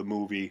know the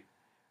movie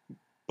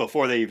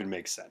before they even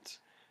make sense,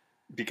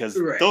 because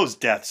those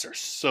deaths are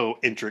so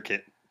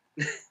intricate.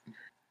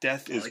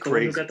 Death is like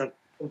crazy.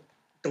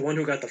 The one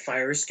who got the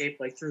fire escape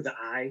like through the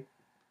eye.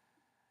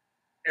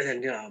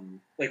 And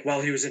then, like, while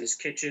he was in his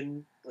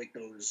kitchen, like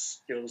those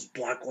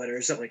block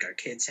letters that, like, our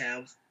kids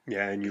have.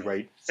 Yeah, and you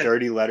write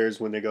 30 letters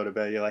when they go to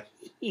bed. You're like,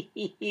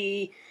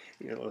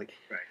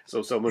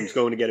 So someone's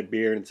going to get a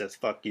beer and it says,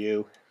 fuck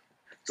you.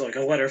 So, like,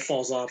 a letter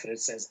falls off and it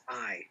says,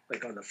 I,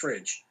 like, on the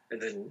fridge.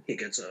 And then he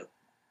gets a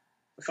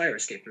fire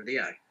escape through the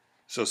eye.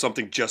 So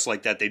something just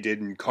like that they did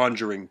in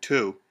Conjuring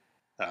 2.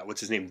 What's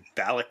his name?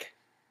 Valak?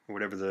 Or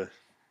whatever the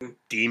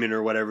demon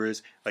or whatever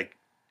is. Like,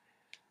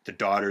 the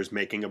daughter's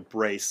making a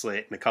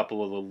bracelet, and a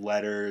couple of the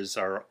letters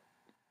are,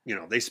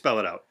 they spell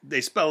it out.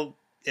 They spell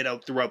it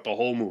out throughout the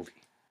whole movie.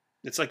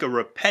 It's like a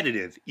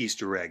repetitive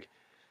Easter egg.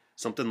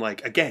 Something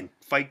like, again,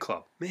 Fight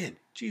Club. Man,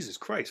 Jesus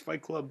Christ,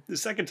 Fight Club. The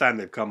second time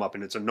they've come up,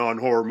 and it's a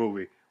non-horror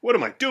movie. What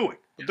am I doing?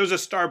 Yeah. There's a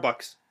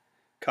Starbucks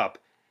cup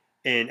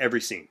in every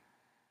scene.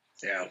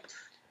 Yeah.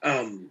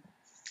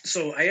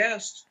 So I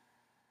asked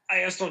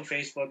on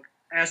Facebook,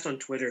 asked on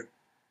Twitter,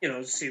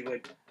 to see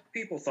what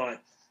people thought.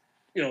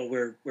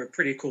 We're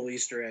pretty cool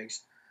Easter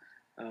eggs.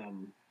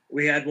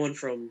 We had one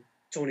from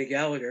Tony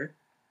Gallagher,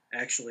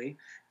 actually,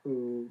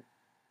 who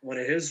one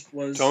of his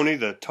was Tony,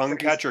 the tongue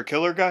catcher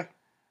killer guy.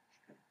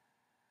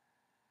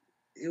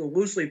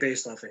 Loosely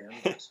based off of him.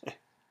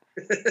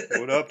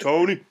 What up,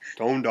 Tony?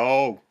 Tone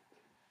Dog.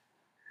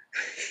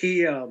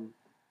 He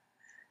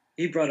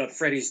brought up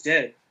Freddy's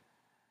Dead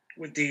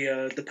with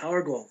the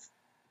power glove.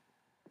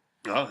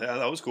 Oh yeah,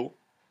 that was cool.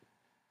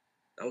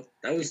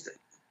 That was.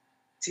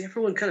 See,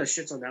 everyone kind of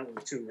shits on that one,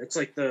 too. It's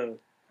like the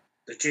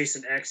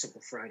Jason X of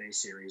the Friday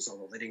series,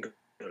 although they didn't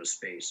go to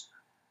space.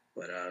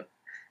 But I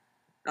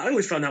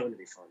always found that one to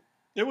be fun.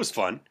 It was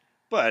fun,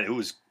 but it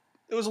was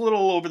a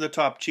little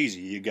over-the-top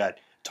cheesy. You got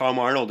Tom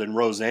Arnold and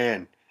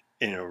Roseanne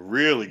in a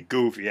really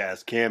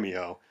goofy-ass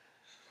cameo.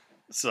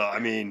 So, I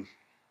mean...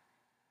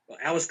 Well,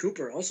 Alice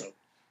Cooper also.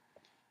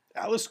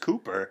 Alice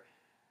Cooper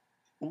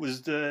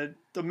was the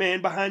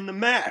man behind the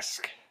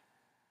mask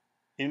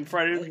in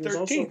Friday the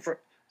 13th.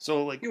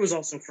 So like he was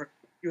also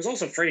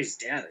Freddy's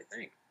dad, I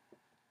think.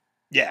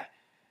 Yeah,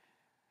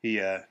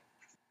 he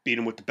beat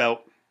him with the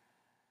belt.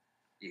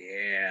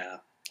 Yeah.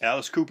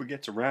 Alice Cooper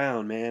gets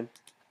around, man.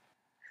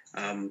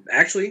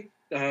 Actually,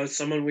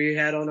 someone we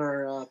had on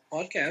our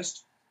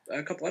podcast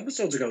a couple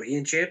episodes ago,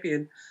 Ian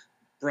Champion,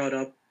 brought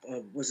up,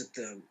 was it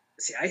the...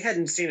 See, I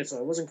hadn't seen it, so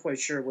I wasn't quite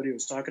sure what he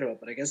was talking about,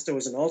 but I guess there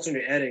was an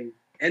alternate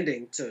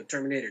ending to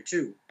Terminator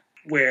 2,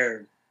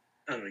 where,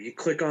 I don't know, you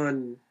click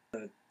on...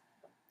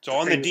 So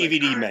on the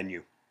DVD like,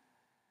 menu.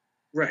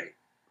 Right.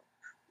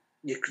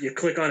 You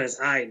click on his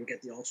eye and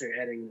get the alternate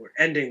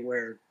ending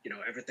where, you know,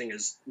 everything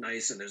is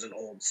nice and there's an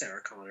old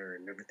Sarah Connor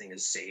and everything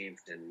is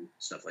saved and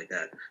stuff like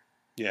that.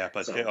 Yeah,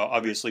 but So- they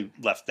obviously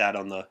left that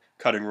on the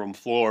cutting room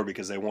floor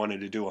because they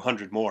wanted to do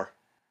 100 more.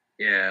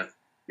 Yeah,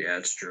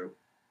 it's true.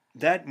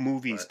 That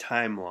movie's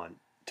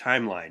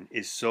timeline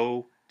is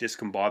so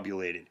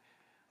discombobulated.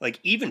 Like,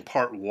 even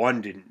part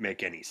 1 didn't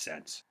make any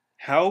sense.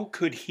 How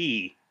could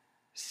he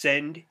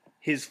send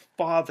his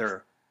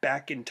father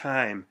back in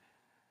time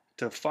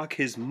to fuck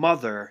his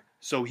mother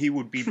so he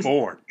would be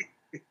born?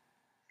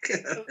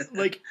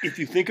 Like, if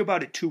you think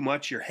about it too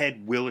much, your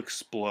head will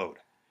explode.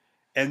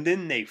 And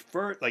then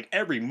like,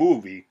 every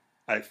movie,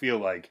 I feel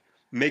like,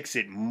 makes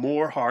it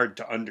more hard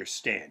to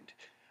understand.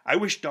 I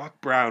wish Doc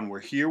Brown were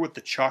here with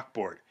the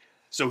chalkboard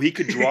so he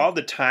could draw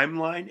the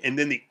timeline and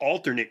then the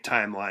alternate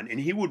timeline, and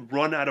he would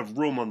run out of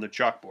room on the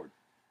chalkboard.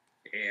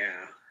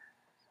 Yeah.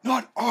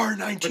 Not our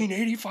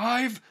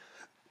 1985,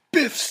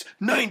 Biff's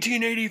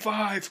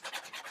 1985.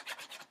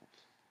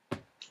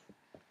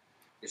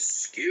 It's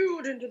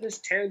skewed into this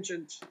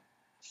tangent.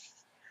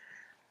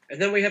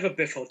 And then we have a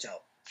Biff Hotel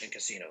in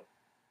Casino.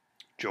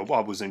 Joe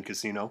Bob was in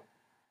Casino.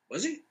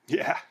 Was he?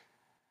 Yeah,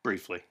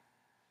 briefly.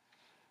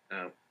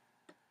 Oh.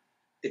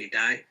 Did he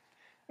die?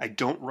 I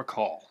don't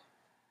recall.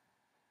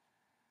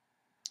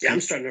 Yeah,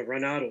 I'm starting to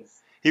run out of...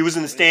 He was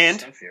in the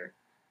stand. Stuff here.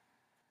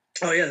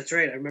 Oh, yeah, that's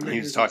right. I remember He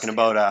was in the talking stand.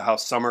 about how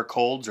summer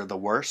colds are the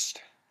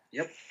worst.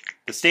 Yep.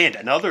 The Stand,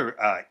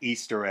 another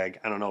Easter egg.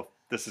 I don't know if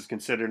this is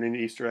considered an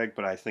Easter egg,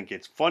 but I think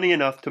it's funny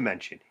enough to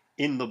mention.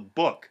 In the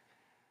book,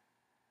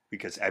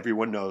 because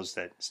everyone knows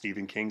that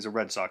Stephen King's a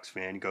Red Sox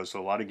fan, he goes to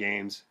a lot of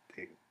games.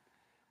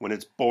 When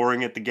it's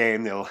boring at the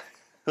game, they'll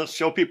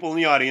show people in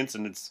the audience,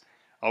 and it's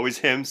always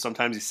him.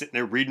 Sometimes he's sitting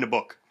there reading a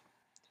book.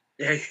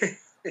 Yeah.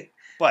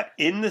 But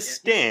in the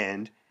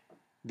Stand,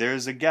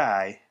 there's a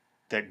guy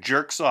that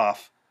jerks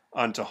off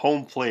onto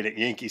home plate at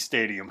Yankee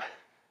Stadium.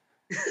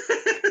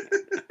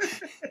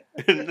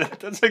 And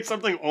that's like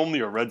something only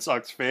a Red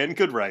Sox fan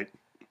could write.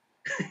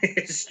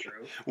 It's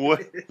true.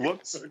 What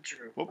So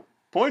true. what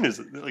point is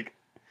it? Like,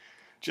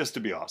 just to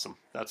be awesome.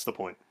 That's the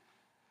point.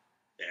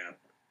 Yeah.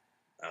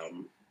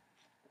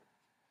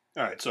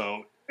 All right,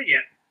 so But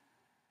yeah.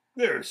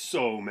 there's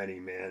so many,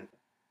 man.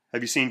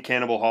 Have you seen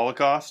Cannibal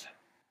Holocaust?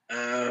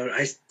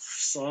 I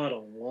saw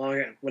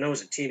it when I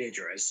was a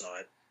teenager. I saw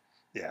it.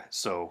 Yeah,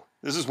 so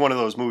this is one of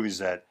those movies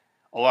that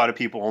a lot of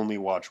people only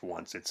watch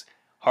once. It's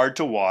hard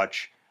to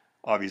watch,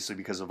 obviously,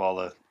 because of all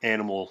the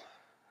animal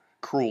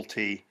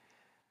cruelty.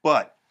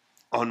 But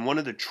on one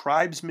of the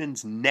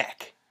tribesmen's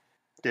neck,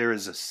 there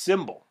is a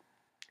symbol.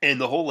 And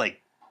the whole,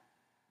 like,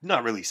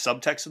 not really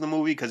subtext of the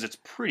movie, because it's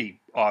pretty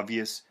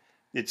obvious.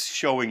 It's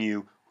showing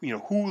you,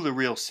 who the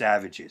real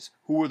savage is.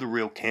 Who are the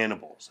real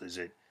cannibals? Is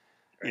it,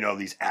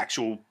 these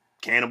actual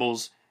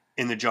cannibals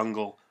in the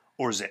jungle?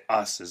 Or is it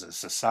us as a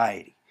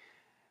society?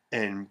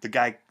 And the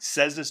guy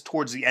says this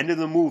towards the end of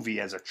the movie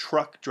as a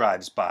truck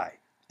drives by.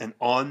 And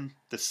on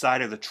the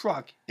side of the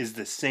truck is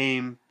the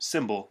same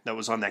symbol that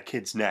was on that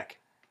kid's neck.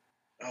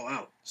 Oh,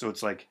 wow. So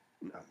it's like,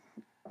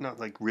 not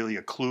like really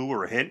a clue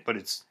or a hint, but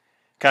it's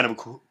kind of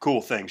a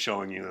cool thing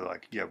showing you,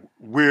 like, yeah,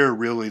 we're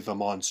really the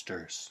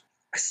monsters.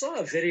 I saw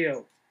a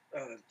video,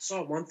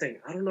 saw one thing.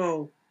 I don't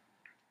know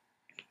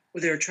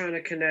what they were trying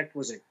to connect.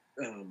 Was it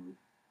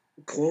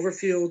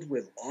Cloverfield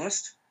with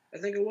Lost? I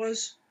think it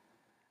was.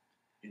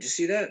 Did you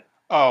see that?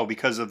 Oh,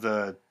 because of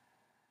the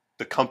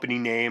company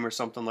name or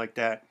something like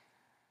that.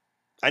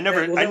 I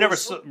never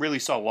really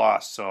saw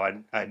Lost, so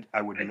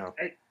I wouldn't know.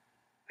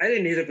 I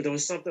didn't either, but there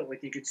was something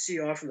like you could see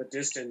off in the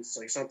distance,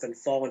 like something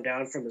falling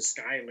down from the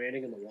sky and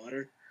landing in the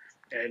water.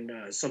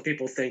 And some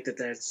people think that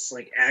that's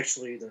like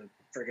actually the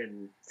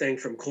friggin' thing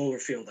from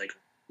Cloverfield,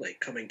 like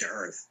coming to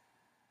Earth.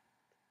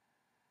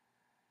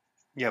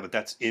 Yeah, but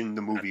that's in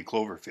the movie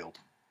Cloverfield.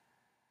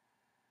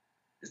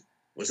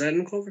 Was that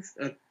in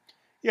Cloverfield?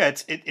 Yeah,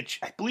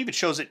 I believe it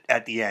shows it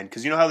at the end,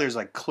 because you know how there's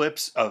like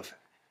clips of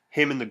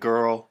him and the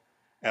girl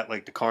at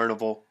like the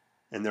carnival,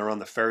 and they're on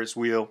the Ferris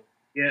wheel.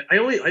 Yeah, I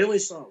only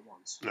saw it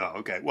once. Oh,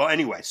 okay. Well,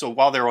 anyway, so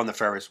while they're on the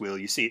Ferris wheel,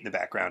 you see it in the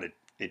background.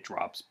 It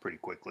drops pretty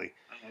quickly.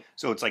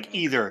 So it's like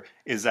either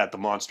is that the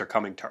monster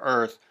coming to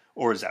Earth,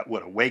 or is that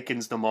what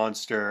awakens the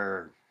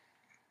monster?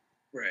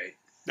 Right.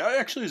 That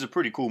actually is a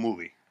pretty cool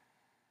movie.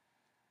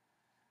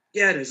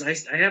 Yeah, it is.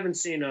 I haven't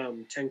seen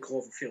 10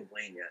 Cloverfield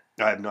Lane yet.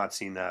 I have not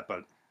seen that,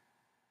 but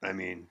I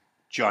mean,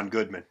 John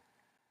Goodman,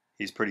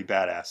 he's pretty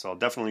badass. So I'll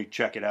definitely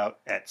check it out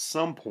at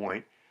some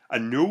point. A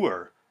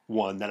newer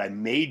one that I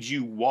made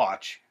you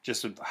watch,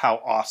 just of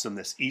how awesome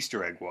this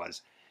Easter egg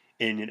was,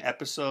 in an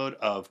episode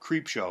of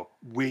Creepshow,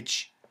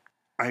 which,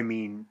 I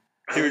mean,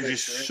 There's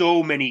just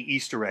so many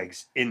Easter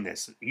eggs in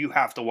this. You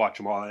have to watch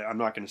them all. I'm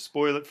not going to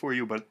spoil it for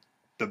you, but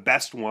the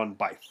best one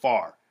by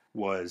far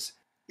was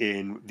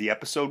in the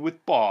episode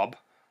with Bob.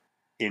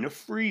 In a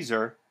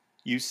freezer,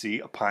 you see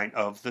a pint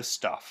of the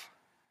stuff.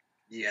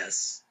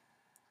 Yes.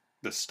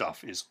 The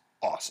stuff is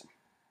awesome.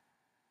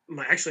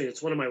 Actually,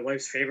 it's one of my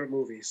wife's favorite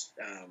movies.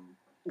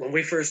 When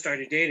we first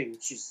started dating,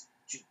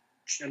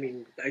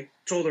 I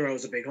told her I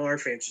was a big horror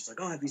fan. She's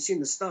like, "Oh, have you seen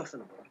the stuff?"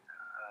 And I'm like,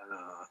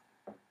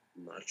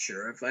 I'm not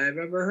sure if I've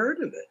ever heard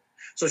of it.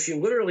 So she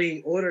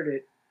literally ordered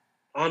it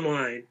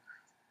online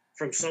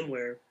from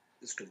somewhere.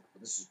 This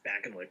is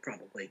back in like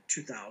probably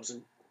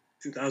 2000,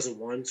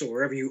 2001. So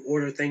wherever you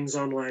order things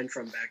online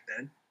from back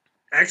then.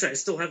 Actually, I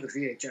still have the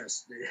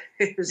VHS.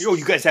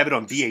 You guys have it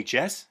on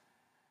VHS?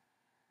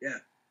 Yeah.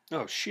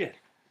 Oh, shit.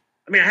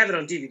 I mean, I have it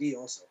on DVD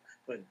also,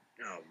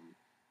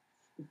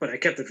 but I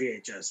kept the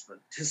VHS. But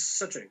it's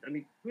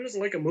who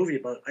doesn't like a movie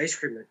about ice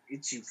cream that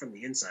eats you from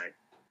the inside?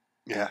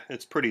 Yeah,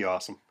 it's pretty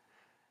awesome.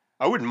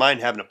 I wouldn't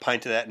mind having a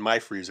pint of that in my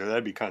freezer.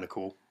 That'd be kind of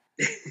cool.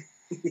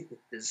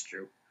 It's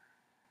true.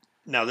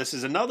 Now, this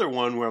is another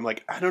one where I'm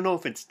like, I don't know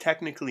if it's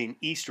technically an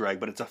Easter egg,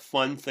 but it's a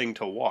fun thing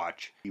to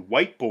watch. The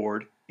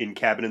whiteboard in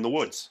Cabin in the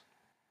Woods.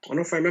 I don't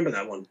know if I remember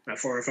that one,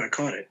 or if I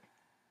caught it.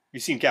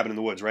 You've seen Cabin in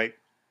the Woods, right?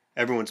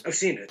 I've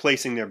seen it.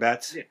 Placing their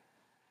bets. Yeah.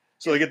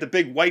 So they get the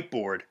big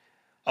whiteboard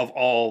of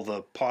all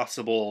the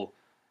possible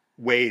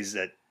ways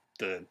that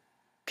the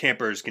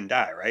campers can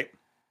die, right?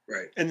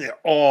 Right. And they're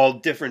all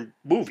different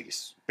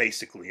movies,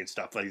 basically, and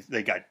stuff. Like,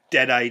 they got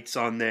Deadites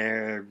on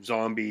there,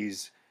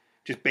 zombies,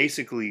 just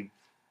basically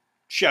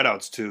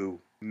shout-outs to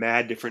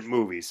mad different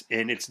movies.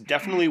 And it's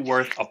definitely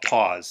worth a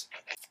pause.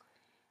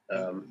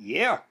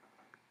 Yeah.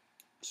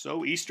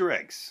 So, Easter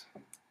eggs.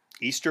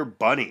 Easter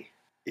Bunny.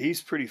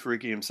 He's pretty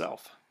freaky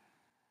himself.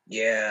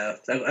 Yeah.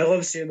 I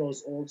love seeing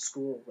those old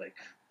school,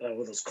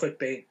 with those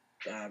clickbait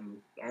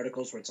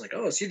articles where it's like,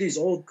 oh, see these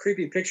old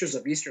creepy pictures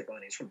of Easter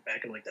bunnies from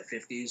back in like the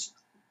 50s.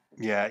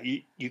 Yeah,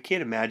 you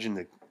can't imagine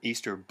the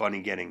Easter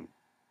Bunny getting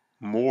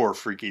more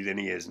freaky than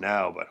he is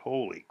now, but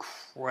holy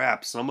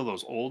crap, some of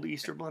those old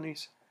Easter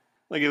bunnies.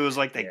 Like, it was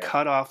like they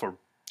cut off a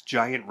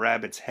giant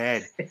rabbit's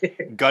head,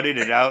 gutted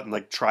it out, and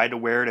like tried to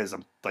wear it as a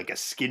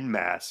skin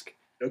mask.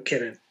 No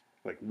kidding.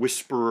 Like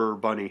Whisperer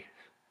Bunny.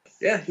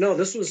 Yeah, no,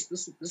 this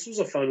was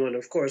a fun one.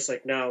 Of course,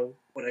 like now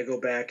when I go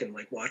back and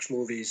like watch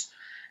movies,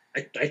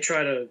 I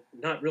try to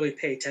not really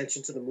pay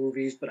attention to the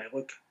movies, but I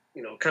look,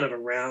 kind of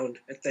around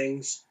at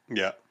things.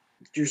 Yeah.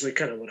 It's usually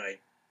kind of what I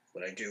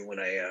do when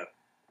I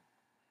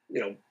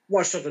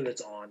watch something that's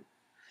on.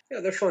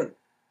 Yeah, they're fun.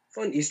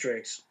 Fun Easter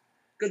eggs.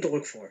 Good to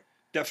look for.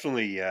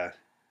 Definitely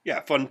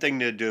fun thing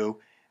to do.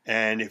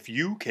 And if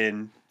you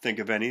can think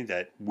of any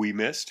that we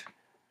missed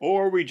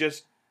or we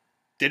just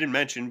didn't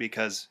mention,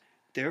 because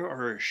there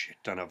are a shit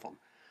ton of them.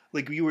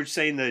 Like you were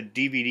saying, the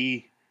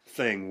DVD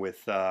thing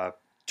with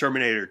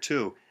Terminator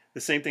 2,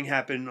 the same thing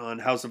happened on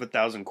House of a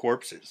Thousand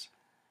Corpses.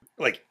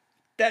 Like,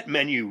 that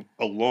menu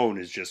alone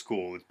is just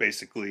cool. It's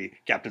basically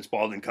Captain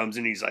Spaulding comes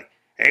in, he's like,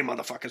 "Hey,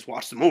 motherfuckers,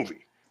 watch the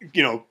movie."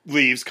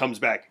 Leaves, comes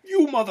back.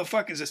 "You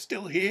motherfuckers are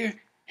still here?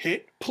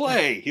 Hit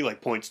play." He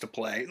points to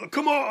play. Like,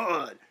 come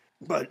on.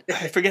 But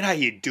I forget how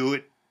you do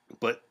it,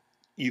 but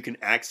you can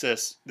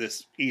access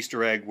this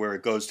Easter egg where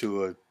it goes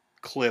to a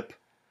clip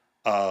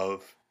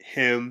of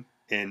him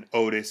and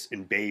Otis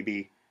and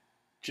Baby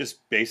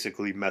just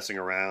basically messing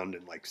around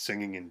and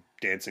singing and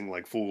dancing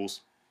like fools.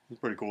 It's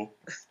pretty cool.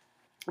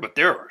 But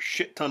there are a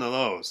shit ton of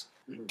those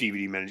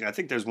DVD managing. I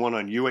think there's one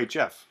on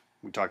UHF.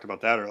 We talked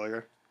about that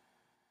earlier.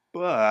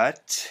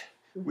 But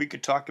we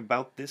could talk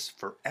about this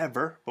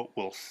forever, but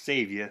we'll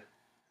save you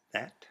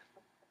that.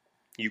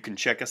 You can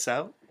check us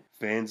out,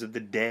 Fans of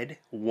the Dead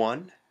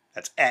 1.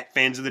 That's at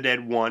Fans of the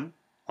Dead 1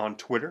 on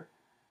Twitter.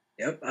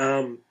 Yep.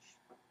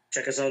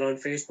 Check us out on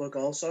Facebook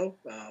also.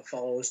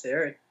 Follow us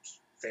there at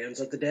Fans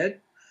of the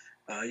Dead.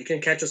 You can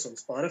catch us on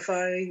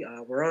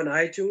Spotify. We're on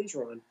iTunes.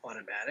 We're on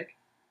Podomatic.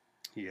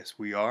 Yes,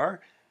 we are.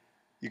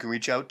 You can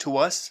reach out to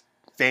us,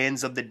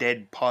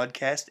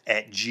 fansofthedeadpodcast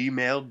at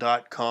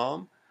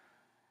gmail.com.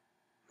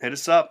 Hit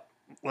us up.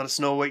 Let us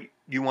know what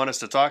you want us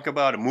to talk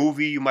about, a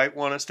movie you might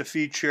want us to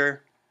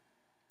feature.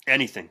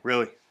 Anything,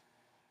 really.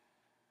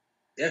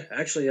 Yeah,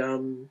 actually, our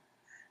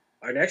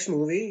next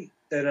movie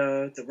that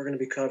we're going to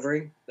be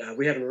covering,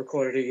 we haven't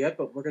recorded it yet,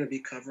 but we're going to be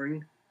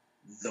covering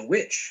The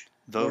Witch.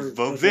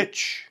 The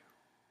Witch.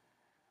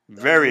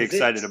 Very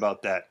excited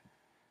about that.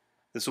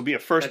 This will be a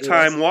first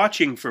time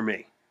watching for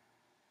me.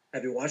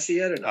 Have you watched it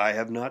yet? Or not? I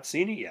have not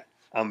seen it yet.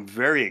 I'm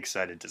very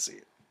excited to see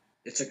it.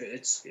 It's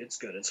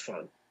good. It's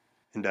fun.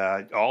 And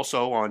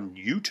also on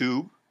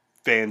YouTube,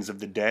 Fans of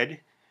the Dead.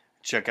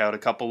 Check out a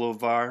couple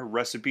of our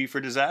Recipe for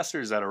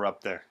Disasters that are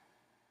up there.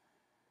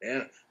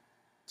 Yeah.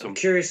 So I'm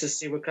curious to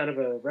see what kind of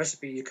a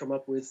recipe you come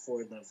up with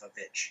for the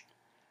Witch.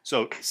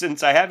 So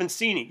since I haven't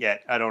seen it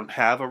yet, I don't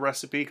have a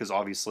recipe because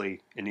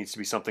obviously it needs to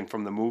be something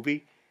from the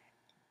movie.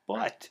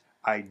 But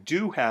I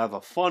do have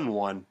a fun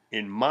one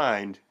in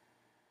mind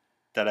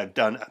that I've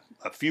done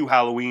a few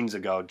Halloweens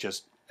ago,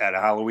 just at a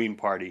Halloween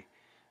party,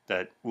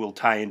 that will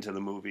tie into the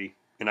movie.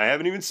 and I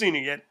haven't even seen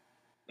it yet.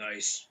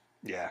 Nice.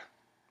 Yeah.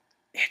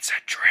 It's a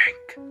drink.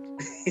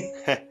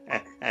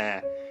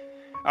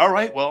 All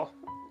right, well,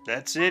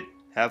 that's it.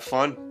 Have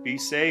fun. Be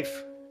safe.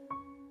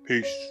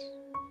 Peace.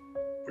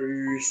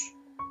 Peace.